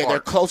 yards apart. Yeah, they're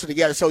closer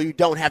together, so you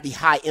don't have the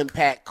high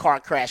impact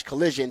car crash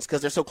collisions because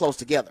they're so close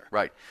together.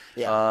 Right.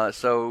 Yeah.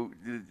 So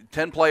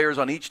 10 players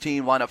on each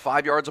team line up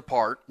 5 yards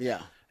apart.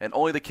 Yeah. And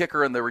only the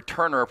kicker and the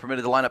returner are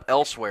permitted to line up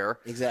elsewhere.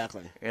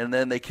 Exactly. And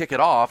then they kick it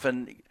off,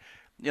 and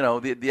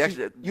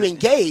you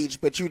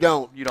engage, but you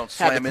don't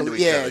slam into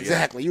each other. Yeah,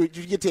 exactly. You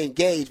get to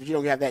engage, but you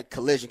don't have that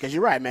collision. Because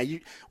you're right, man.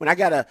 When I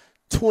got a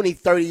 20,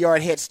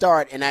 30-yard head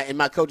start, and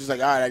my coach is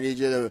like, all right, I need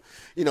you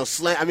to,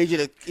 slam. I need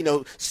you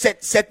to,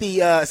 set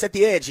the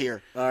edge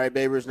here. All right,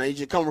 Babers. I need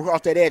you to come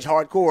across that edge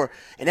hardcore.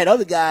 And that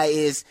other guy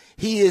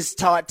he is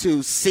taught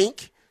to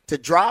sink, to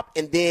drop,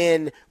 and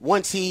then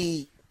once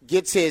he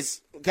gets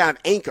his kind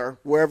of anchor,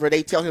 wherever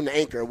they tell him to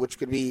anchor, which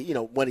could be,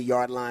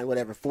 1-yard line,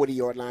 whatever,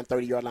 40-yard line,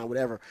 30-yard line,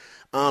 whatever.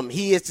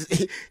 He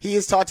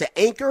is taught to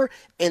anchor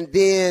and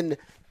then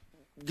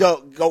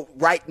go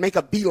right, make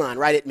a beeline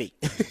right at me,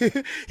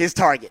 his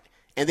target.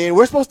 And then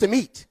we're supposed to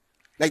meet.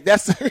 Like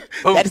that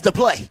is the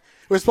play.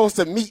 We're supposed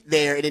to meet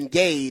there and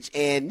engage.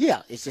 And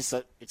yeah, it's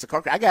a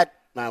car crash. I got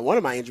one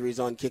of my injuries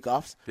on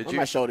kickoffs. One of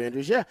my shoulder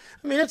injuries. Yeah.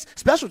 I mean,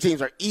 special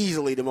teams are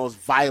easily the most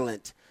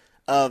violent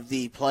of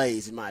the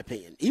plays, in my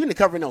opinion. Even the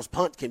covering those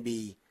punt can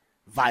be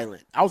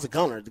violent. I was a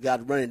gunner, the guy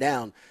running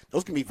down.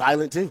 Those can be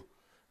violent too.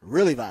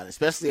 Really violent,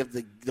 especially if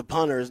the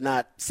punter is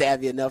not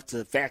savvy enough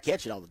to fair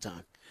catch it all the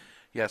time.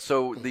 Yeah,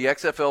 so the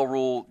XFL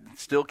rule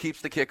still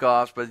keeps the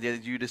kickoffs, but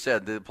as you just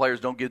said, the players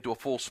don't get to a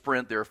full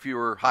sprint. There are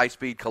fewer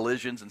high-speed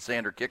collisions and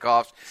standard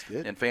kickoffs.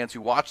 And fans who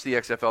watch the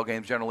XFL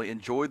games generally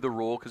enjoyed the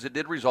rule because it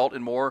did result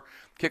in more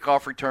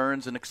kickoff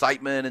returns and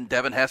excitement and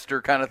Devin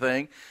Hester kind of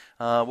thing.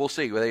 We'll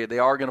see. They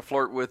are going to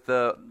flirt with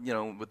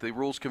with the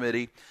rules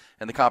committee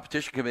and the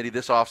competition committee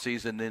this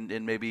offseason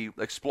and maybe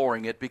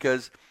exploring it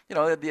because the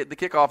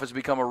kickoff has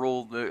become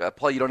a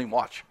play you don't even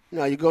watch.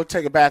 No, you go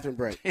take a bathroom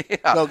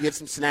break. Go get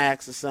some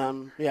snacks or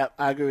something. Yeah,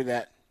 I agree with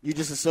that. You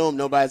just assume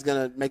nobody's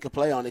going to make a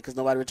play on it because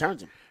nobody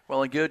returns them.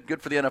 Well, and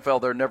good for the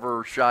NFL. They're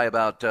never shy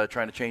about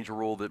trying to change a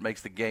rule that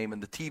makes the game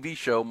and the TV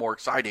show more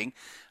exciting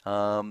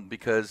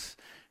because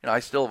I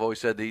still have always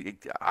said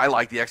I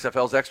like the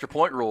XFL's extra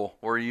point rule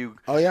where you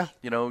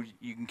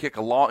can kick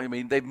a long. I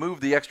mean, they've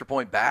moved the extra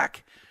point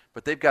back,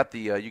 but they've got the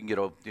you can get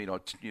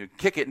you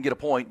kick it and get a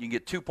point. You can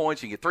get 2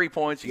 points. You can get 3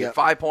 points. You get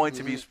 5 points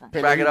if you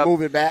back it up.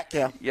 Move it back.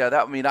 Yeah. Yeah.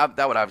 That would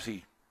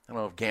obviously. I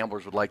don't know if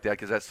gamblers would like that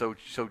because that so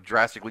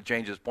drastically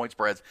changes point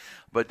spreads.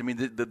 But I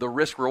mean the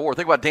risk reward.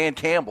 Think about Dan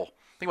Campbell.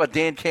 Think about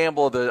Dan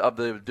Campbell of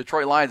the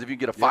Detroit Lions if you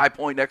get a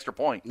 5-point extra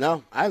point.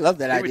 No, I love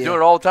that idea. We've been doing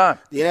it all the time.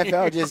 The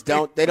NFL just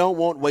don't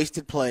want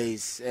wasted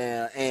plays,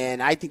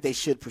 and I think they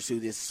should pursue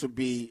this. This would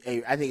be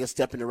a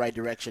step in the right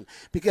direction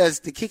because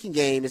the kicking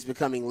game is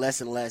becoming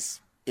less and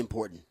less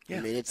important. Yeah.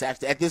 I mean, it's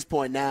actually at this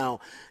point now,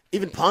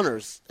 even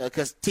punters,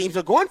 because teams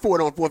are going for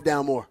it on fourth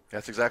down more.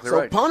 That's exactly so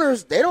right. So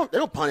punters, they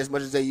don't punt as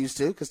much as they used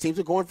to because teams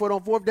are going for it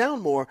on fourth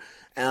down more.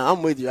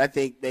 I'm with you. I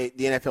think the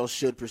NFL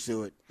should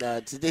pursue it.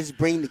 To just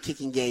bring the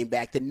kicking game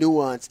back, the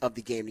nuance of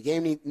the game. The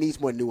game needs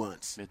more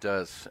nuance. It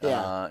does.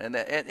 Yeah.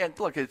 And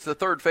look, it's the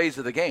third phase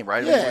of the game,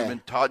 right? Yeah. We've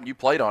been taught, and you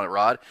played on it,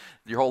 Rod.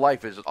 Your whole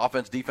life is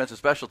offense, defense, and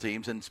special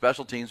teams, and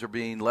special teams are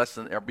being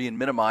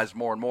minimized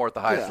more and more at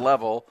the highest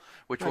level,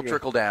 which will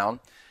trickle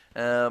down.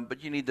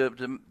 But you need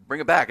to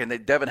bring it back.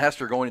 And Devin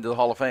Hester going into the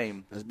Hall of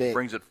Fame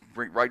brings it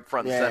right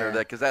front and center,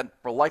 because that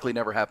will likely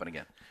never happen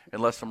again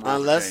unless some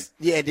rules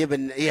change.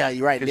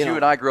 You're right. Because you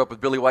and I grew up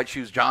with Billy White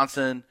Shoes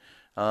Johnson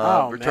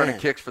returning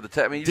kicks for the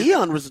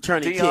Deion was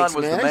returning kicks,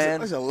 was man. the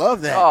man. I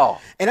love that.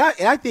 Oh. And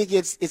I think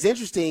it's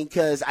interesting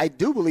because I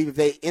do believe if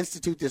they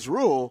institute this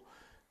rule,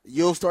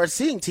 you'll start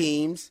seeing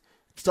teams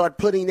start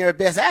putting their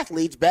best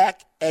athletes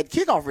back at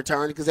kickoff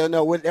return because they'll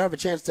know they'll have a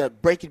chance to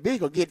break it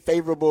big or get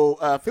favorable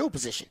field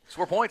position.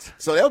 Score points.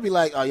 So they'll be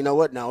like, oh, you know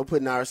what? No, we're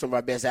putting some of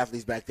our best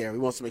athletes back there. We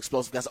want some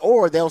explosive guys.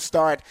 Or they'll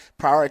start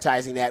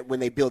prioritizing that when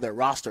they build their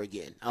roster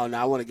again. Oh, no,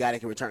 I want a guy that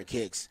can return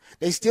kicks.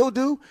 They still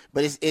do,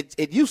 but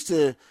it used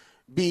to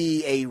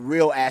be a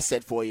real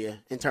asset for you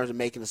in terms of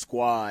making a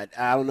squad.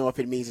 I don't know if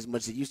it means as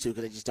much as it used to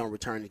because they just don't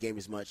return the game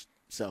as much.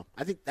 So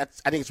I think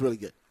it's really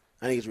good.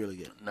 I think it's really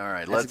good. All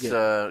right, let's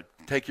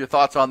take your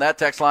thoughts on that.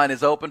 Text line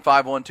is open,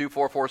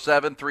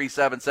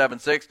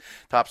 512-447-3776.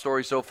 Top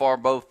stories so far,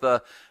 both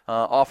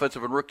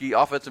offensive and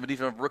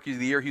defensive rookies of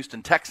the year,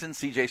 Houston Texans,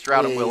 C.J.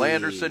 Stroud and Will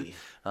Anderson.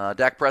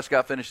 Dak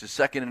Prescott finished his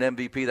second in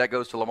MVP. That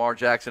goes to Lamar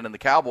Jackson. And the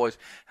Cowboys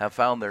have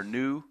found their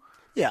new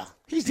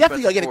he's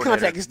definitely going to get a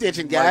contract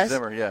extension, guys. Mike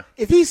Zimmer,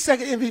 If he's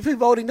second MVP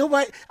voting,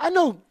 I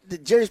know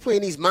that Jerry's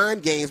playing these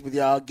mind games with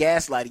y'all,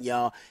 gaslighting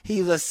y'all.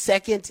 He was a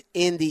second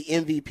in the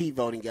MVP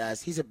voting,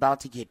 guys. He's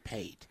about to get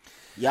paid.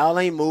 Y'all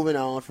ain't moving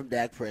on from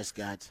Dak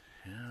Prescott.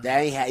 Yeah. That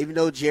ain't even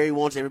though Jerry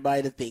wants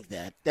everybody to think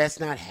that.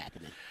 That's not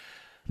happening.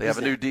 They have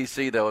a new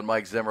DC, though, in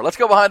Mike Zimmer. Let's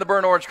go behind the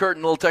burnt orange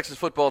curtain, a little Texas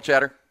football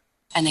chatter.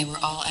 And they were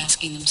all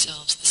asking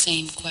themselves the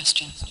same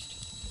question.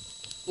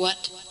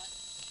 What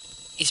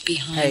is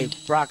behind? Hey,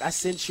 Brock, I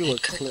sent you a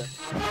clip.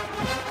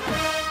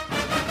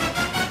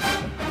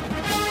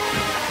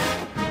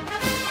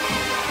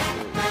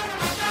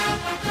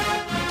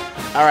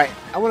 All right,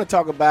 I want to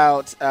talk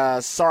about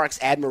Sark's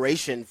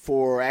admiration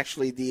for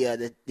actually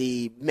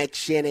the Mike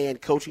Shanahan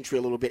coaching tree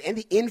a little bit and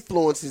the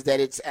influences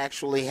that it's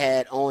actually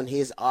had on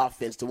his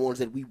offense, the ones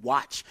that we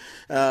watch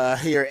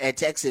here at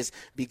Texas,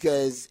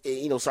 because,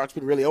 Sark's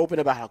been really open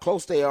about how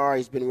close they are.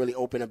 He's been really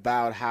open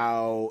about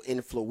how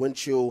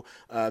influential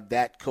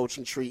that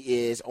coaching tree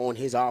is on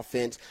his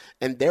offense.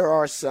 And there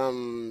are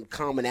some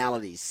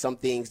commonalities, some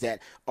things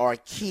that are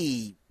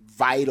key,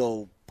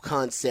 vital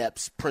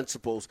concepts,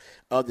 principles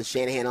of the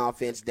Shanahan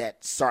offense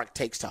that Sark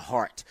takes to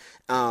heart.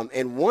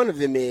 And one of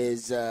them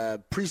is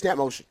pre-snap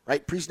motion,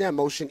 right? Pre-snap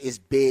motion is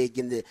big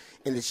in the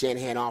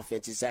Shanahan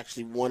offense. It's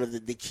actually one of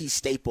the key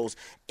staples.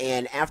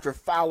 And after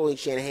following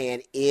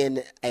Shanahan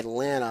in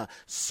Atlanta,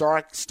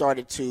 Sark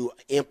started to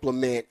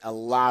implement a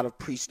lot of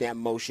pre-snap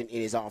motion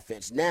in his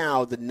offense.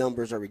 Now the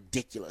numbers are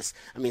ridiculous.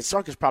 I mean,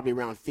 Sark is probably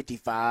around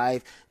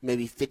 55,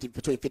 maybe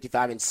between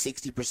 55 and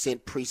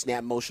 60%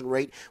 pre-snap motion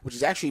rate, which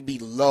is actually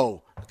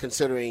below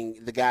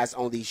considering the guys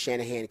on the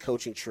Shanahan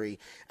coaching tree.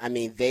 I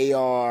mean, they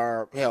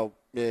are,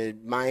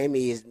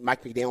 Miami is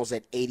Mike McDaniel's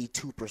at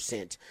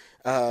 82%.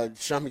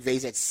 Sean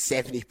McVay's at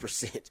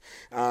 70%.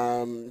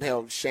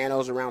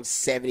 Shano's around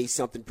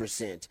 70-something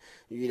percent.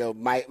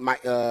 Matt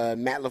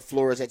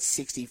LaFleur is at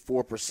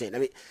 64%. I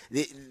mean,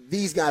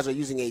 these guys are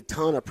using a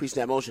ton of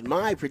pre-snap motion.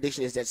 My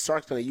prediction is that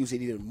Sark's going to use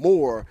it even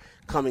more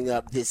coming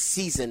up this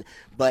season.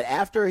 But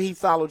after he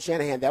followed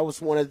Shanahan, that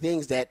was one of the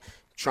things that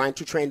trying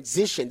to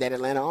transition that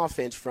Atlanta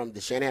offense from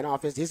the Shanahan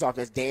offense to his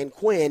offense, Dan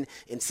Quinn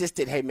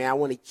insisted, hey, man, I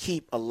want to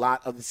keep a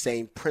lot of the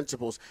same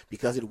principles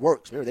because it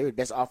works. Remember, they were the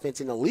best offense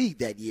in the league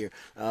that year.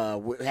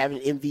 We're having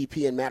an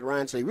MVP in Matt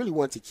Ryan, so they really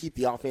wanted to keep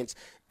the offense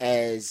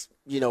as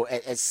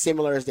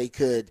similar as they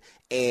could.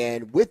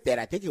 And with that,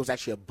 I think it was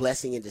actually a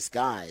blessing in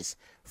disguise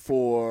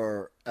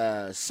for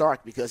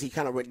Sark because he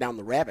kind of went down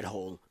the rabbit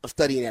hole of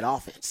studying that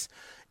offense.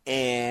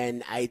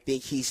 And I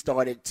think he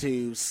started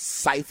to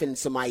siphon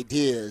some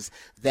ideas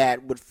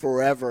that would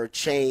forever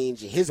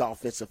change his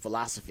offensive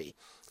philosophy.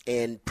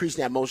 And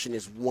pre-snap motion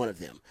is one of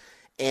them.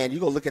 And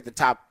you go look at the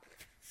top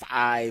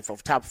 5 or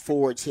top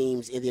 4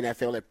 teams in the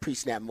NFL at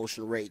pre-snap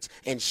motion rates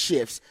and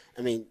shifts.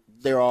 I mean,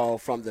 they're all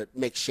from the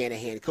Mike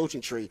Shanahan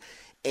coaching tree.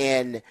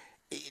 And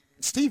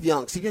Steve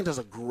Young does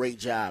a great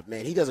job,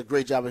 man. He does a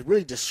great job of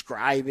really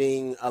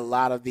describing a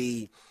lot of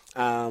the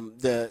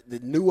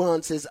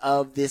nuances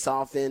of this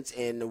offense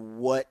and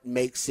what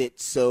makes it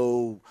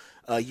so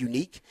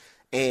unique.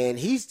 And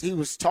he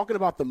was talking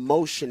about the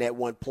motion at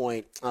one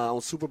point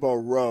on Super Bowl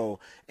Row.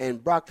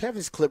 And Brock, have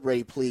his clip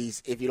ready,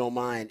 please, if you don't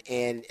mind.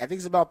 And I think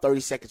it's about 30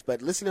 seconds,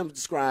 but listen to him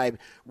describe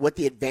what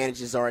the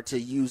advantages are to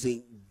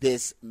using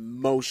this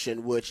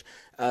motion, which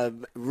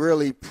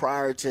really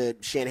prior to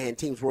Shanahan,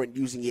 teams weren't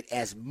using it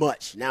as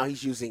much. Now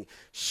he's using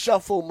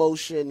shuffle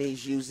motion.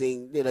 He's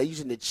using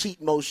the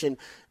cheat motion.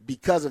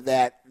 Because of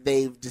that,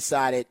 they've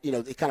decided,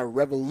 they kind of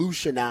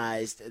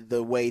revolutionized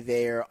the way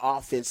their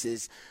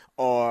offenses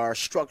are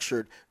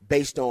structured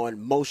based on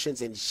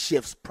motions and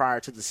shifts prior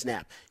to the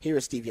snap. Here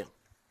is Steve Young.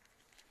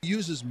 He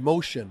uses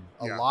motion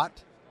a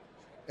lot.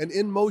 And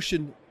in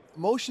motion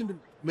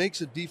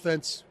makes a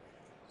defense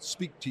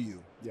speak to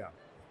you. Yeah.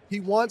 He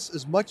wants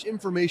as much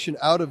information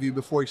out of you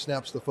before he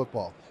snaps the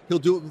football. He'll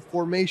do it with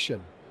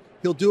formation.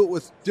 He'll do it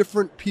with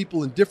different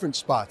people in different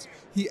spots.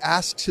 He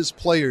asks his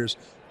players,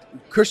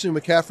 Christian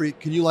McCaffrey,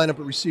 can you line up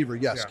at receiver?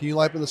 Yes. Yeah. Can you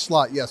line up in the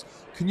slot? Yes.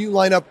 Can you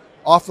line up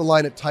off the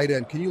line at tight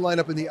end? Can you line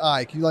up in the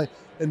eye?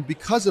 And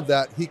because of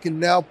that, he can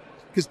now,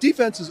 because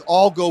defenses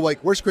all go like,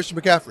 where's Christian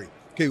McCaffrey?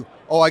 Okay,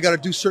 I got to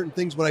do certain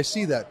things when I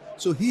see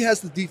that. So he has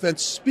the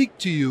defense speak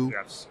to you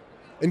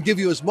and give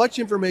you as much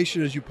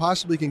information as you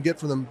possibly can get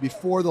from them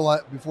before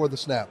the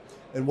snap.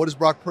 And what is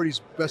Brock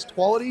Purdy's best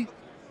quality?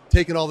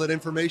 Taking all that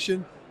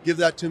information, give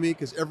that to me,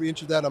 because every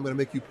inch of that I'm going to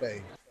make you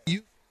pay.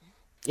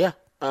 Yeah.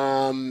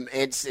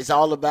 It's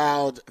all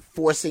about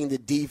forcing the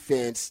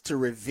defense to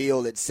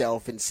reveal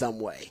itself in some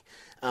way,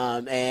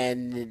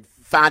 and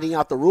finding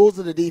out the rules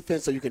of the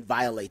defense so you can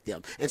violate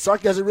them. And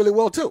Sark does it really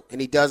well too,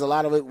 and he does a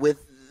lot of it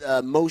with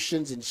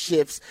motions and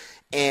shifts,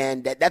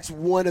 and that's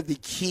one of the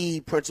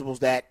key principles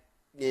that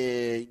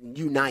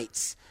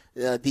unites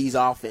these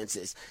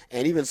offenses.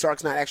 And even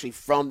Sark's not actually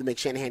from the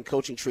McShanahan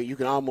coaching tree. You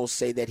can almost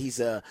say that he's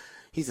a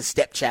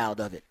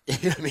stepchild of it. You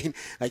know what I mean?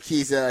 Like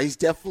he's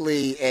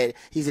definitely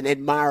he's an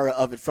admirer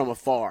of it from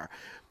afar.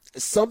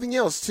 Something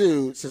else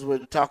too, since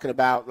we're talking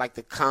about like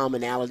the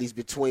commonalities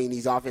between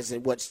these offenses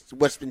and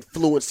what's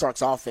influenced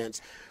Sark's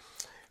offense.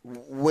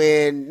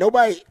 When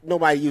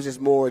nobody uses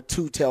more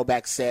two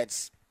tailback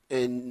sets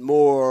and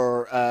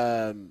more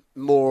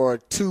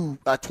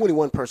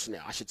 21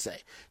 personnel, I should say.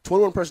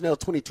 21 personnel,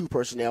 22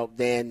 personnel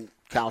than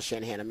Kyle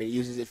Shanahan. I mean, he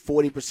uses it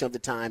 40% of the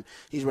time.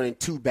 He's running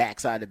two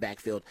backs out of the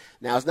backfield.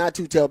 Now, it's not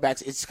two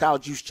tailbacks. It's Kyle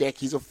Juszczyk.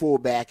 He's a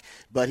fullback,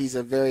 but he's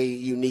a very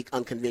unique,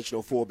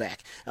 unconventional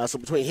fullback. So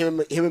between him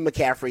and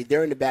McCaffrey,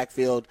 they're in the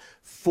backfield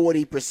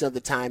 40% of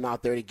the time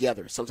out there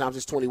together. Sometimes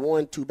it's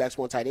 21, two backs,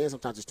 one tight end.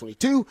 Sometimes it's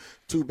 22,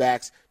 two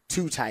backs,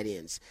 two tight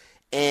ends.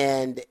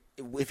 And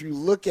if you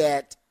look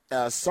at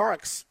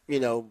Sark's,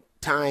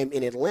 time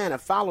in Atlanta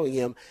following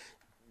him,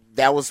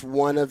 that was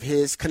one of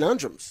his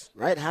conundrums,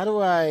 right? How do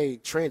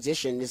I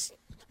transition this?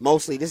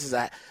 Mostly this is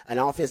an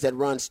offense that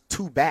runs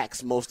two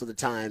backs most of the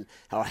time,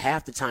 or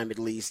half the time at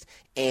least,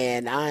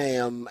 and I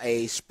am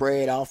a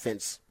spread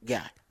offense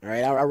guy,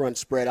 right? I run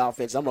spread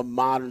offense. I'm a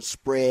modern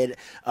spread,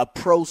 a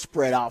pro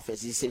spread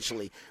offense,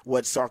 essentially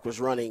what Sark was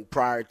running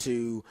prior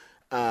to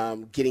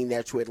getting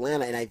there to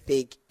Atlanta. And I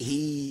think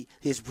his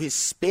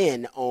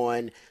spin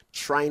on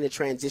trying to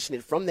transition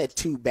it from that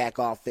two-back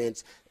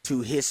offense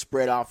to his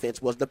spread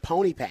offense was the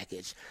pony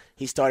package.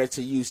 He started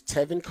to use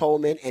Tevin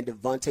Coleman and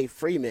Devontae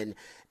Freeman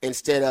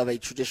instead of a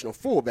traditional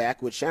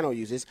fullback, which Shano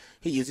uses.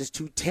 He uses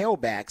two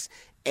tailbacks,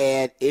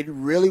 and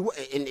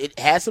it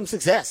had some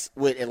success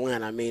with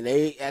Atlanta. I mean,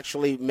 they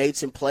actually made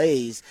some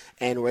plays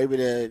and were able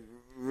to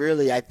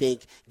really, I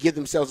think, give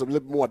themselves a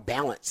little more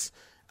balance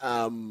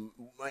in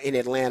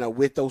Atlanta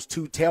with those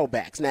two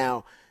tailbacks.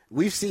 Now,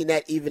 we've seen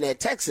that even at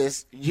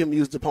Texas, Jim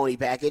used the pony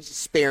package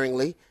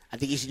sparingly. I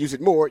think he should use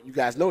it more. You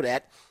guys know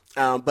that.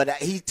 But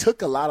he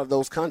took a lot of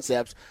those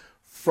concepts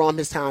from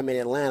his time in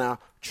Atlanta,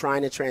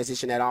 trying to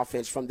transition that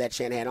offense from that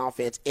Shanahan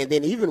offense. And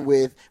then even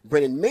with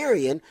Brennan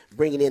Marion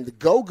bringing in the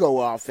go-go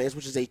offense,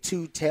 which is a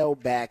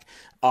two-tailback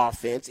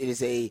offense. It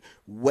is a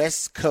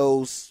West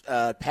Coast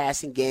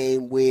passing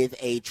game with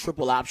a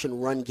triple option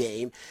run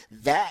game.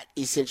 That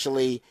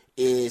essentially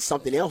is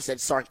something else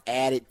that Sark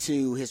added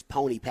to his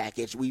pony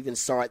package. We even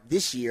saw it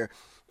this year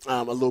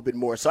a little bit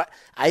more. So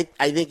I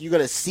think you're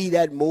going to see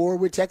that more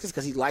with Texas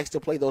because he likes to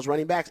play those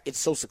running backs. It's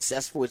so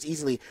successful. It's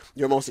easily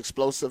your most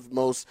explosive,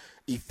 most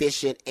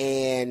efficient,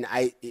 and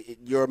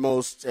your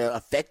most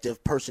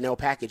effective personnel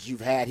package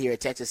you've had here at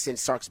Texas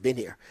since Sark's been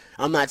here.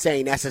 I'm not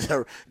saying that's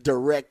a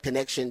direct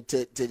connection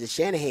to the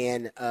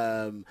Shanahan,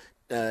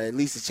 at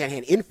least the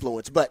Shanahan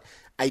influence, but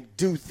I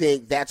do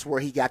think that's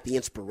where he got the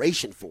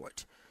inspiration for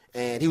it.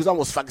 And he was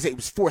almost, like I say, he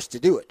was forced to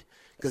do it.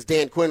 Because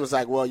Dan Quinn was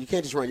like, well, you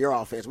can't just run your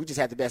offense. We just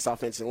have the best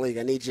offense in the league.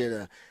 I need you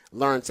to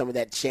learn some of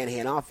that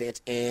Shanahan offense.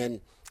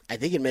 And I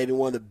think it may be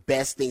one of the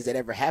best things that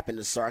ever happened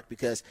to Sark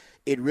because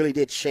it really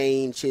did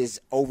change his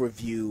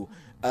overview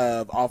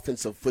of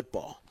offensive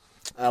football.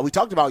 We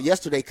talked about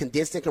yesterday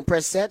condensed and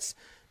compressed sets.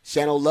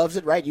 Shano loves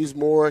it, right? Use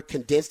more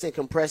condensed and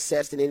compressed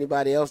sets than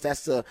anybody else.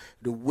 That's the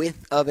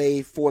width of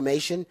a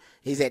formation.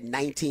 He's at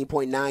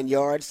 19.9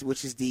 yards,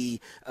 which is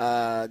in terms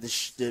of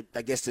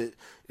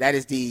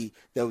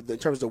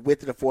the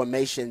width of the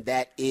formation,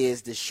 that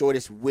is the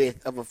shortest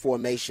width of a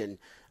formation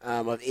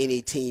of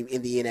any team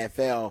in the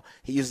NFL.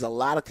 He uses a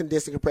lot of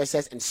condensed and compressed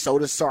sets, and so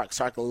does Sark.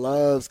 Sark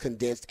loves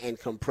condensed and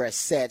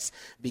compressed sets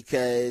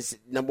because,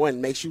 number one, it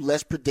makes you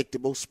less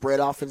predictable. Spread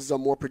offenses are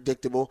more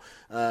predictable.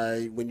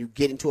 When you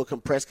get into a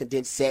compressed,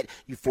 condensed set,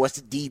 you force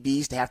the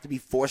DBs to have to be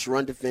forced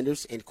run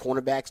defenders, and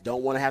cornerbacks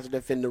don't want to have to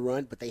defend the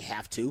run, but they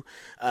have to.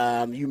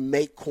 You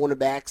make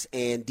cornerbacks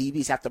and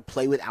DBs have to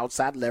play with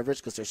outside leverage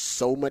because there's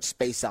so much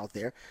space out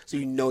there, so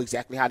you know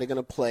exactly how they're going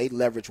to play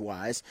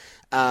leverage-wise.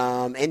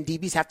 And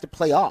DBs have to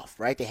play off,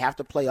 right? They have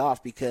to play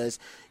off because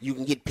you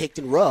can get picked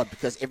and rubbed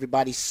because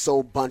everybody's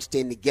so bunched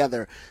in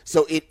together.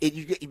 So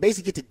you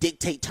basically get to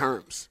dictate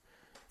terms.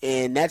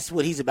 And that's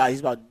what he's about.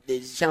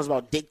 His channel's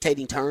about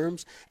dictating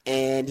terms,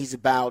 and he's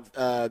about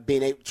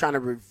trying to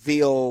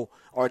reveal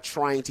or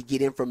trying to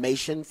get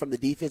information from the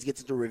defense,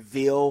 gets to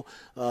reveal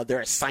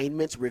their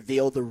assignments,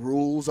 reveal the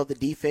rules of the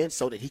defense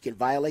so that he can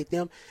violate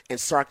them. And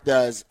Sark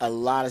does a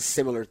lot of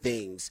similar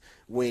things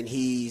when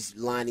he's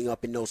lining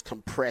up in those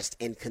compressed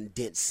and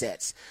condensed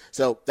sets.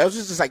 So those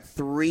are just like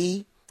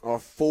 3 or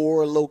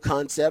 4 little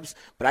concepts,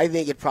 but I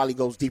think it probably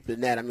goes deeper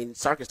than that. I mean,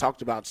 Sark has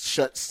talked about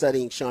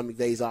studying Sean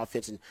McVay's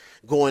offense and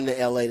going to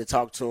L.A. to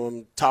talk to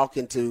him,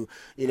 talking to,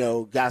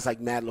 guys like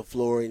Matt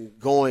LaFleur and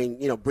going,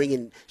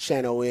 bringing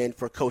Shano in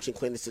for coaching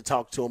clinics to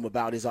talk to him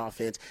about his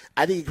offense.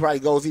 I think it probably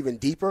goes even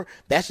deeper.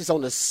 That's just on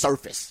the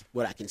surface,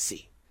 what I can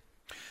see.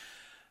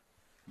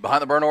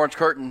 Behind the Burnt Orange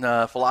Curtain,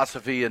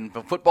 philosophy and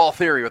football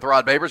theory with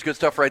Rod Babers. Good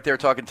stuff right there,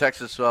 talking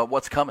Texas,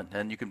 what's coming.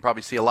 And you can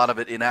probably see a lot of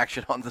it in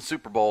action on the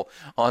Super Bowl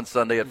on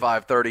Sunday at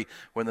 5:30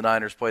 when the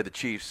Niners play the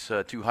Chiefs.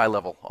 2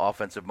 high-level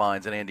offensive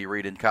minds, and Andy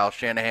Reid and Kyle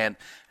Shanahan.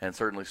 And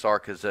certainly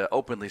Sark has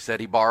openly said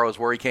he borrows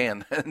where he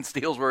can and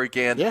steals where he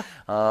can. Yeah.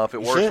 If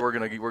it works, we're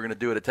gonna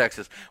do it at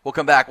Texas. We'll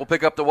come back. We'll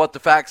pick up the What the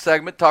Facts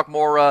segment, talk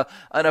more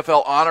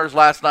NFL honors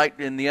last night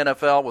in the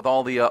NFL with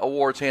all the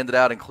awards handed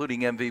out,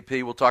 including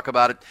MVP. We'll talk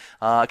about it.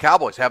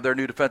 Cowboys have their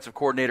new defensive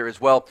coordinator as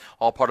well,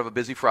 all part of a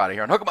busy Friday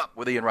here on Hook 'em Up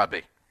with Ian Rod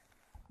B.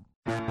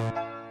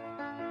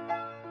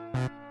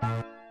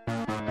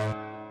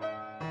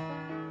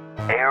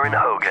 Aaron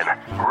Hogan,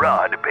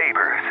 Rod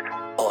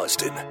Babers.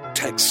 Austin,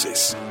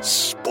 Texas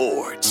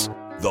Sports.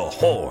 The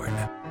Horn.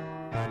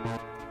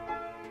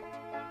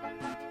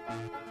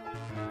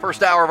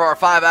 First hour of our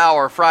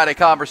 5-hour Friday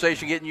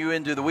conversation, getting you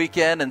into the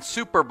weekend and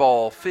Super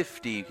Bowl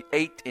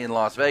 58 in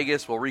Las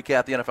Vegas. We'll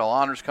recap the NFL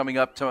honors coming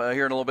up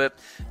here in a little bit,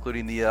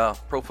 including the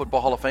Pro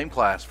Football Hall of Fame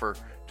class for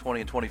 20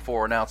 and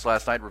 24 announced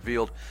last night,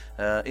 revealed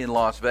in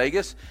Las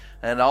Vegas.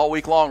 And all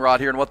week long, Rod,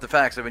 here in What the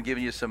Facts, I've been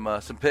giving you some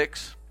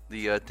picks.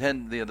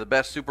 The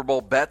best Super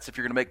Bowl bets if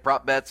you're going to make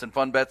prop bets and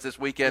fun bets this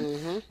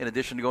weekend. In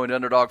addition to going to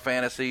Underdog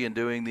Fantasy and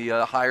doing the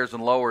highers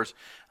and lowers,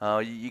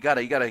 you got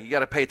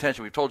to pay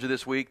attention. We've told you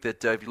this week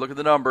that if you look at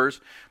the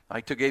numbers, I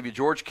gave you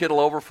George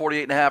Kittle over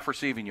 48.5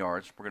 receiving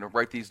yards. We're going to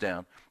write these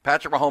down.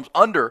 Patrick Mahomes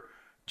under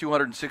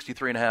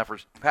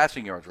 263.5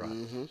 passing yards.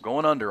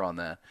 Going under on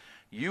that.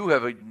 You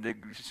have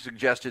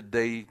suggested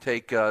they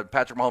take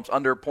Patrick Mahomes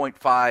under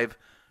 0.5.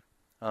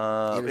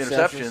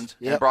 Interceptions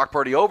and Brock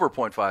Purdy over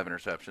 0.5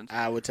 interceptions.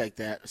 I would take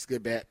that. It's a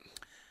good bet.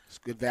 It's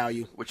good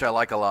value. Which I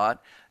like a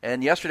lot.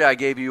 And yesterday I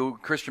gave you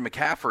Christian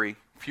McCaffrey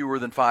fewer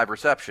than 5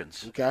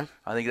 receptions. Okay.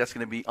 I think that's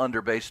going to be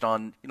under based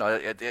on,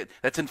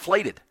 that's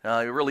inflated.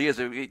 It really is.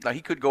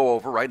 He could go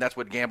over, right? That's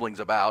what gambling's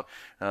about.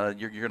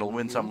 You're going to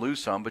win some,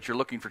 lose some, but you're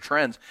looking for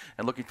trends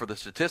and looking for the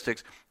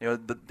statistics.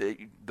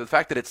 The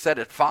fact that it's set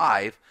at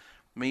 5,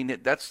 I mean,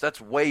 that's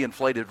way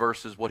inflated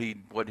versus what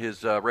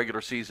his regular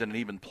season and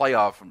even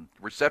playoff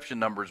reception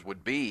numbers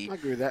would be. I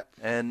agree with that.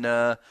 And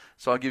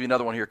so I'll give you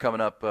another one here coming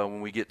up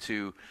when we get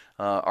to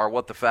our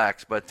What the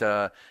Facts. But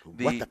What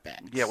the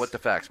Facts? Yeah, What the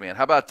Facts, man.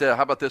 How about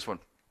this one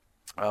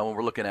when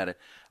we're looking at it?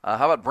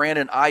 How about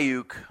Brandon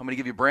Ayuk? I'm going to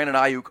give you Brandon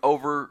Ayuk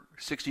over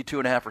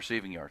 62.5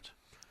 receiving yards.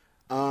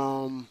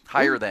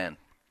 Higher than.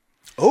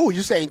 Oh,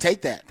 you're saying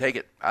take that? Take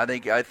it. I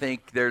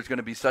think there's going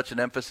to be such an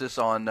emphasis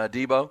on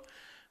Debo.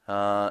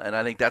 And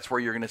I think that's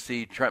where you're going to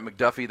see Trent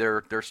McDuffie,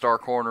 their star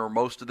corner,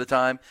 most of the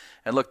time.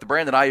 And look, the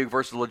Brandon Ayuk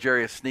versus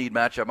L'Jarius Sneed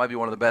matchup might be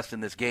one of the best in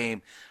this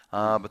game.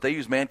 But they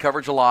use man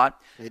coverage a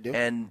lot. They do.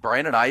 And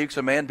Brandon Ayuk's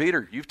a man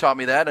beater. You've taught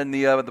me that on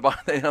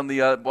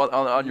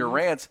your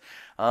rants.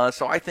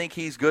 So I think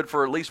he's good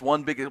for at least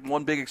one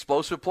big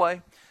explosive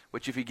play,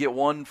 which if you get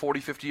one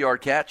 40,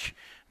 50-yard catch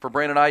for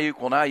Brandon Ayuk,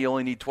 well, now you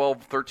only need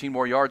 12, 13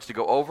 more yards to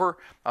go over.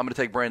 I'm going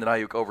to take Brandon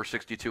Ayuk over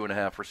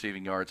 62.5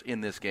 receiving yards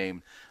in this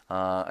game.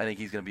 I think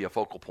he's going to be a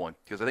focal point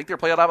because I think they're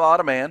playing a lot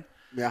of man.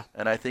 Yeah.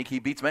 And I think he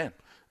beats man.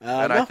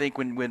 I think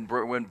when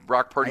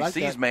Brock Purdy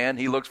sees man,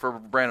 he looks for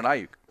Brandon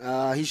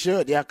Ayuk. He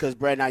should, yeah, because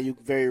Brandon Ayuk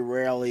very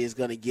rarely is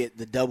going to get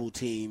the double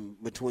team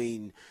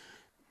between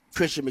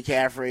Christian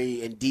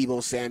McCaffrey and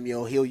Deebo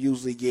Samuel. He'll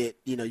usually get,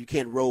 you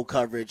can't roll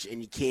coverage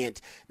and you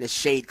can't the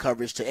shade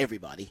coverage to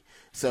everybody.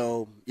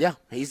 So, yeah,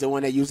 he's the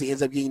one that usually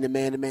ends up getting the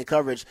man-to-man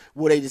coverage.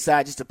 Will they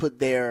decide just to put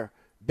their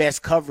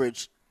best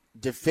coverage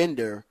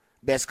defender,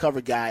 best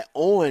cover guy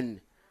on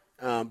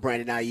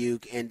Brandon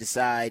Ayuk and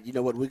decide, you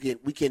know what, we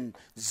can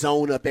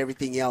zone up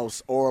everything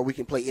else, or we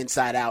can play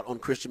inside out on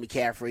Christian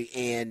McCaffrey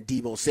and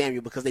Deebo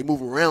Samuel because they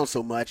move around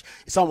so much.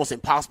 It's almost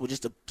impossible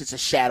just to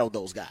shadow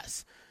those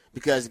guys,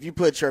 because if you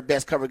put your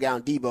best cover guy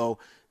on Deebo,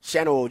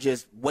 Shannon will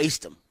just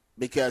waste him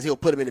because he'll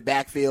put him in the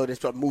backfield and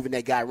start moving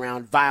that guy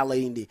around,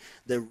 violating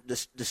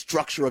the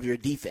structure of your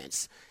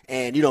defense,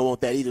 and you don't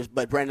want that either.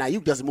 But Brandon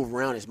Ayuk doesn't move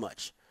around as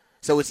much.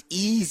 So it's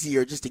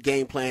easier just to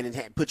game plan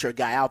and put your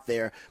guy out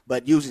there,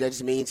 but usually that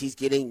just means he's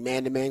getting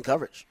man-to-man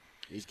coverage.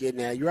 He's getting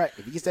that. You're right.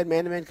 If he gets that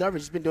man-to-man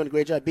coverage, he's been doing a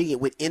great job being it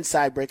with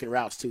inside breaking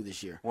routes too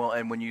this year. Well,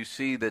 and when you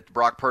see that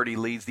Brock Purdy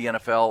leads the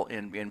NFL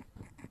in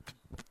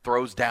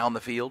throws down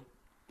the field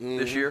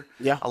this year,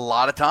 a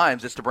lot of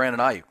times it's to Brandon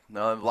Ayuk.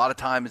 A lot of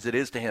times it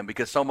is to him,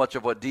 because so much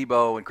of what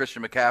Deebo and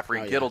Christian McCaffrey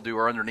and Kittle do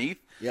are underneath.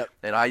 Yep.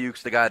 And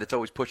Ayuk's the guy that's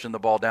always pushing the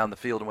ball down the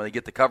field, and when they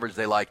get the coverage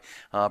they like,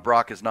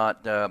 Brock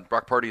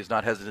Purdy is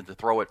not hesitant to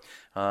throw it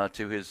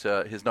to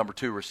his number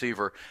 2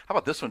 receiver. How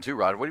about this one too,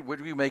 Rod? What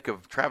do you make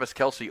of Travis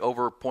Kelce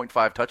over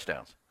 0.5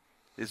 touchdowns?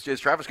 Is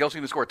Travis Kelce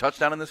going to score a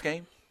touchdown in this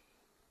game?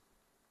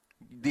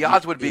 The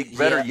odds would be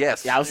better,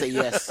 yes. Yeah, I would say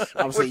yes.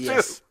 I'm going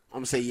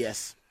to say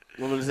yes.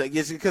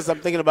 Because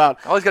I'm thinking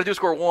about, all he's got to do is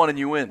score 1 and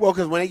you win. Well,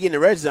 because when they get in the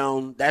red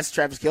zone, that's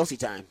Travis Kelce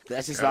time.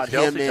 That's just about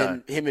him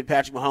and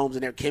Patrick Mahomes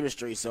and their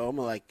chemistry. So I'm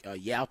like,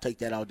 I'll take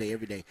that all day,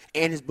 every day.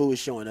 And his boo is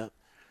showing up.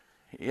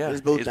 Yeah,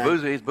 his boo's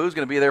going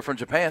to be there from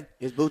Japan.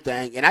 His boo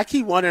thing. And I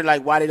keep wondering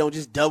why they don't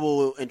just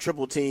double and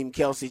triple team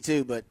Kelce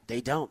too, but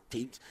they don't.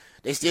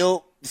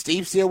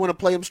 Steve still want to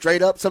play him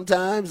straight up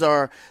sometimes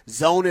or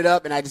zone it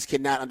up, and I just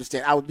cannot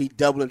understand. I would be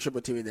double and triple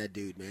teaming that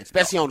dude, man,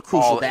 especially on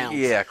crucial downs.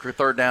 Yeah,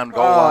 third down,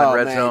 goal line,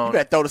 red zone. You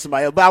better throw to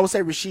somebody else. But I would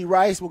say Rashee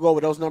Rice, we'll go over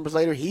those numbers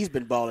later. He's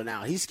been balling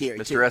out. He's scary,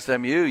 Mr. too.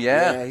 SMU,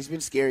 yeah. He's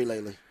been scary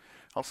lately.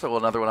 Also,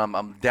 another one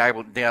I'm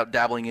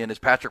dabbling in is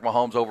Patrick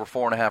Mahomes over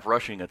 4.5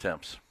 rushing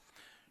attempts.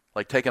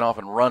 Like taking off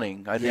and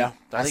running. I think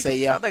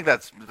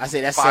that's 5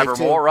 safe or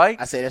too. more, right?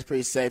 I say that's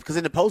pretty safe, because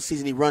in the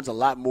postseason he runs a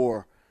lot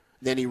more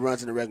than he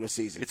runs in the regular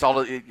season. It's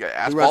all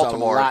ask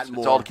Baltimore.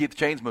 It's all to keep the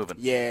chains moving.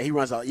 Yeah, he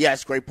runs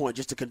it's a great point.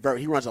 Just to convert,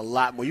 he runs a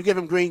lot more. You give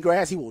him green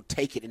grass, he will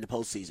take it in the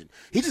postseason.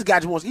 He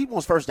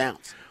wants first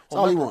downs. That's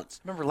all he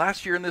wants. Remember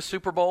last year in this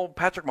Super Bowl,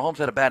 Patrick Mahomes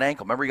had a bad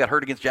ankle. Remember he got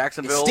hurt against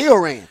Jacksonville? Still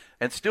ran.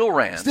 And still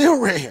ran.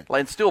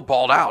 And still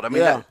balled out. I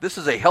mean, this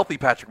is a healthy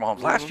Patrick Mahomes.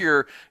 Mm-hmm. Last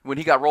year, when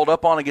he got rolled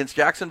up on against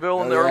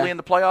Jacksonville early in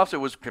the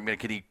playoffs,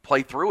 could he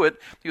play through it?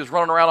 He was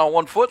running around on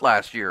 1 foot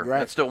last year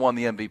and still won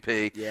the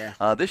MVP.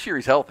 Yeah. This year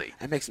he's healthy.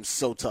 That makes him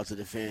so tough to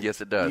defend. Yes,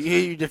 it does.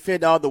 You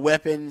defend all the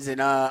weapons and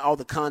all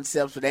the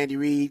concepts that Andy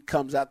Reid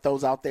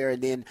throws out there,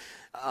 and then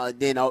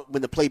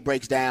when the play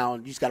breaks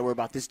down, you just got to worry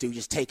about this dude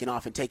just taking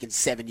off and taking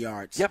 7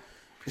 yards. Yep.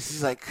 This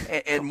is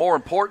and more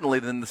importantly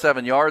than the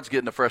 7 yards,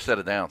 getting a fresh set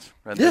of downs.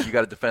 And then you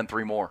got to defend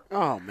 3 more.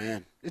 Oh,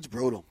 man. It's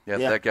brutal. Yeah,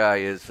 that guy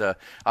is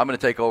I'm going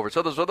to take over.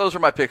 So those are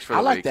my picks for the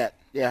week. I like that.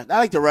 Yeah, I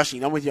like the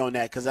rushing. I'm with you on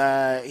that, because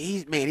he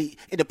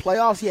in the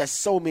playoffs, he has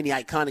so many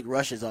iconic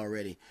rushes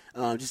already,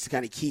 just to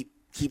kind of keep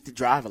the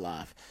drive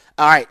alive.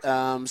 All right,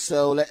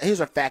 so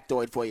here's a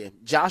factoid for you.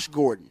 Josh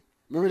Gordon.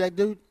 Remember that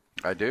dude?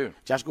 I do.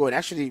 Josh Gordon.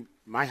 Actually,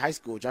 my high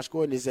school. Josh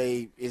Gordon is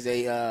a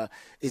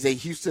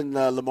Houston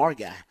Lamar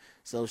guy.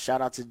 So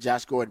shout out to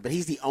Josh Gordon. But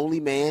he's the only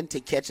man to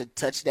catch a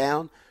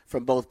touchdown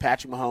from both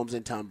Patrick Mahomes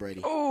and Tom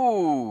Brady.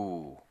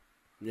 Oh.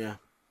 Yeah.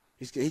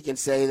 He can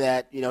say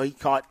that, he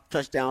caught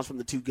touchdowns from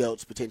the 2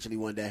 GOATs potentially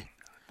one day.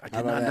 I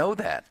did not know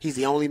that. He's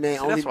the only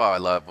man. That's why I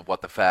love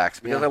What the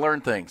Facts, because I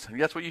learn things.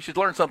 That's what you should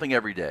learn something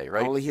every day,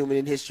 right? Only human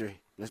in history.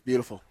 That's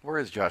beautiful. Where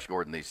is Josh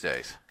Gordon these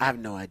days? I have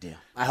no idea.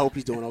 I hope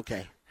he's doing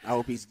okay. I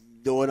hope he's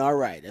doing all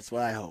right. That's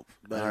what I hope.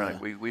 But, all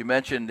right. We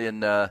mentioned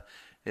in the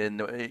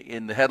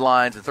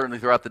headlines and certainly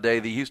throughout the day,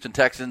 the Houston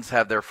Texans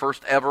have their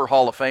first ever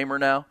Hall of Famer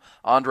now.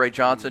 Andre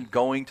Johnson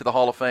going to the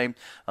Hall of Fame.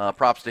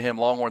 Props to him.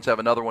 Longhorns have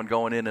another one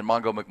going in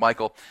Mongo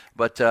McMichael.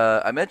 But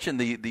I mentioned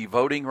the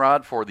voting,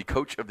 Rod, for the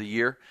Coach of the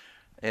Year.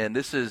 And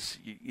this is,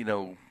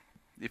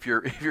 if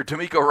you're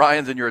D'Amico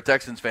Ryans and you're a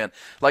Texans fan,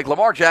 like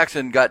Lamar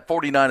Jackson got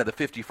 49 of the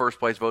 50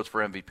 first-place votes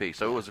for MVP.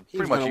 So it was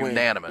pretty much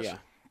unanimous. Yeah.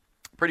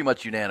 Pretty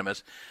much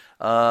unanimous.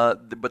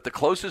 But the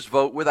closest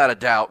vote, without a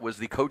doubt, was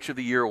the Coach of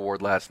the Year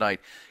award last night.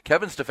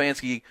 Kevin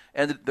Stefanski,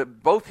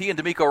 both he and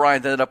D'Amico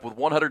Ryans ended up with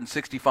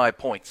 165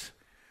 points.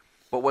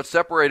 But what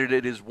separated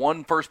it is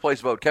one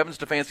first-place vote. Kevin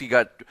Stefanski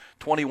got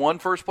 21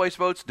 first-place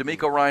votes.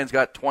 D'Amico Ryans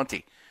got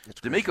 20.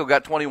 D'Amico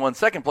got 21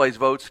 second-place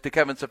votes to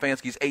Kevin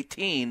Stefanski's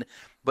 18,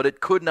 but it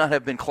could not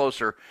have been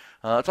closer.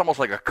 It's almost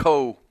like a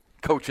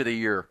Coach of the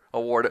Year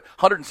award.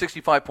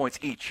 165 points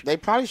each. They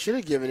probably should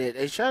have given it.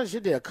 They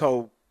should do a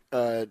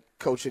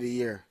Coach of the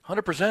Year.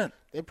 100%.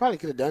 They probably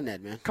could have done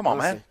that, man. Come on,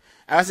 man.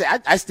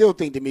 I still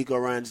think D'Amico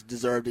Ryans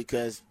deserved it,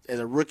 because as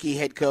a rookie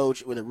head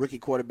coach with a rookie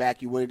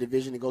quarterback, you win a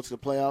division and go to the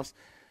playoffs.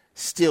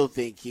 Still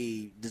think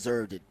he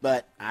deserved it.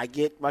 But I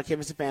get why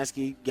Kevin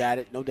Stefanski got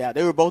it, no doubt.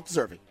 They were both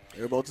deserving.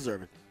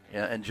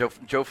 Yeah, and Joe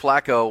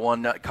Flacco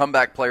won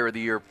Comeback Player of the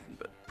Year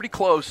pretty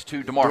close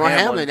to DeMar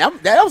Hamlin. Hamlin.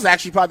 That was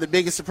actually probably the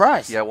biggest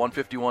surprise. Yeah,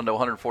 151 to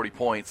 140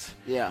 points.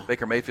 Yeah.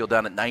 Baker Mayfield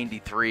down at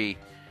 93.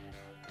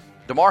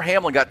 DeMar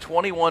Hamlin got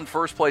 21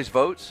 first-place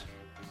votes.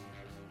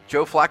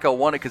 Joe Flacco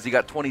won it because he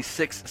got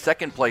 26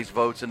 second-place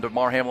votes, and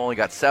DeMar Hamlin only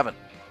got 7.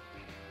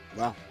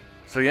 Wow.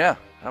 So, yeah,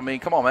 I mean,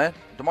 come on, man.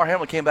 DeMar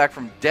Hamlin came back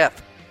from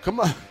death.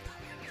 Come on.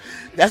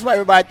 That's why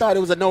everybody thought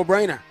it was a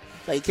no-brainer.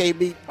 Like he came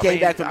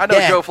back from death. I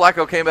know Joe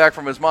Flacco came back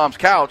from his mom's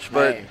couch,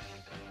 but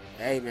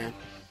hey man,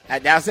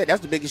 that's it.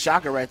 That's the biggest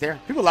shocker right there.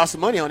 People lost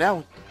some money on that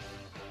one.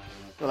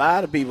 A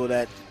lot of people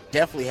that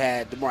definitely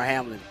had DeMar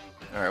Hamlin.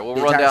 All right, we'll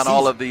run down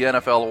all of the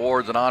NFL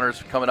awards and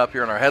honors coming up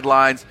here in our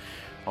headlines.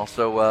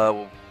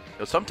 Also,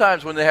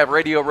 sometimes when they have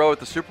Radio Row at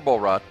the Super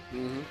Bowl, Rod,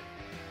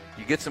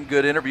 you get some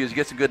good interviews, you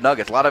get some good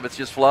nuggets. A lot of it's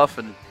just fluff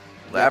and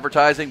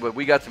advertising, but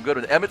we got some good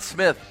ones. Emmitt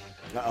Smith.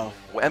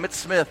 Emmitt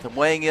Smith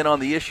weighing in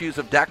on the issues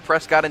of Dak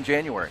Prescott in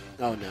January.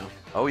 Oh, no.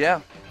 Oh, yeah.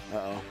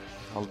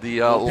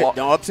 Don't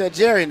upset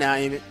Jerry now,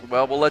 Emmitt.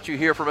 Well, we'll let you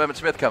hear from Emmitt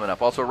Smith coming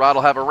up. Also, Rod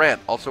will have a rant.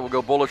 Also, we'll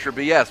go bullish or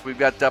BS. We've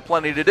got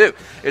plenty to do.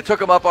 It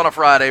took him up on a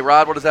Friday.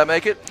 Rod, what does that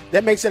make it?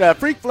 That makes it a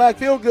Freak Flag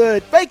Feel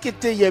Good. Fake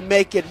it till you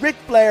make it. Ric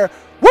Flair.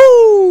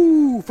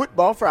 Woo!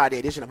 Football Friday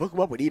edition of Hook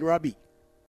 'em Up with Eater RB.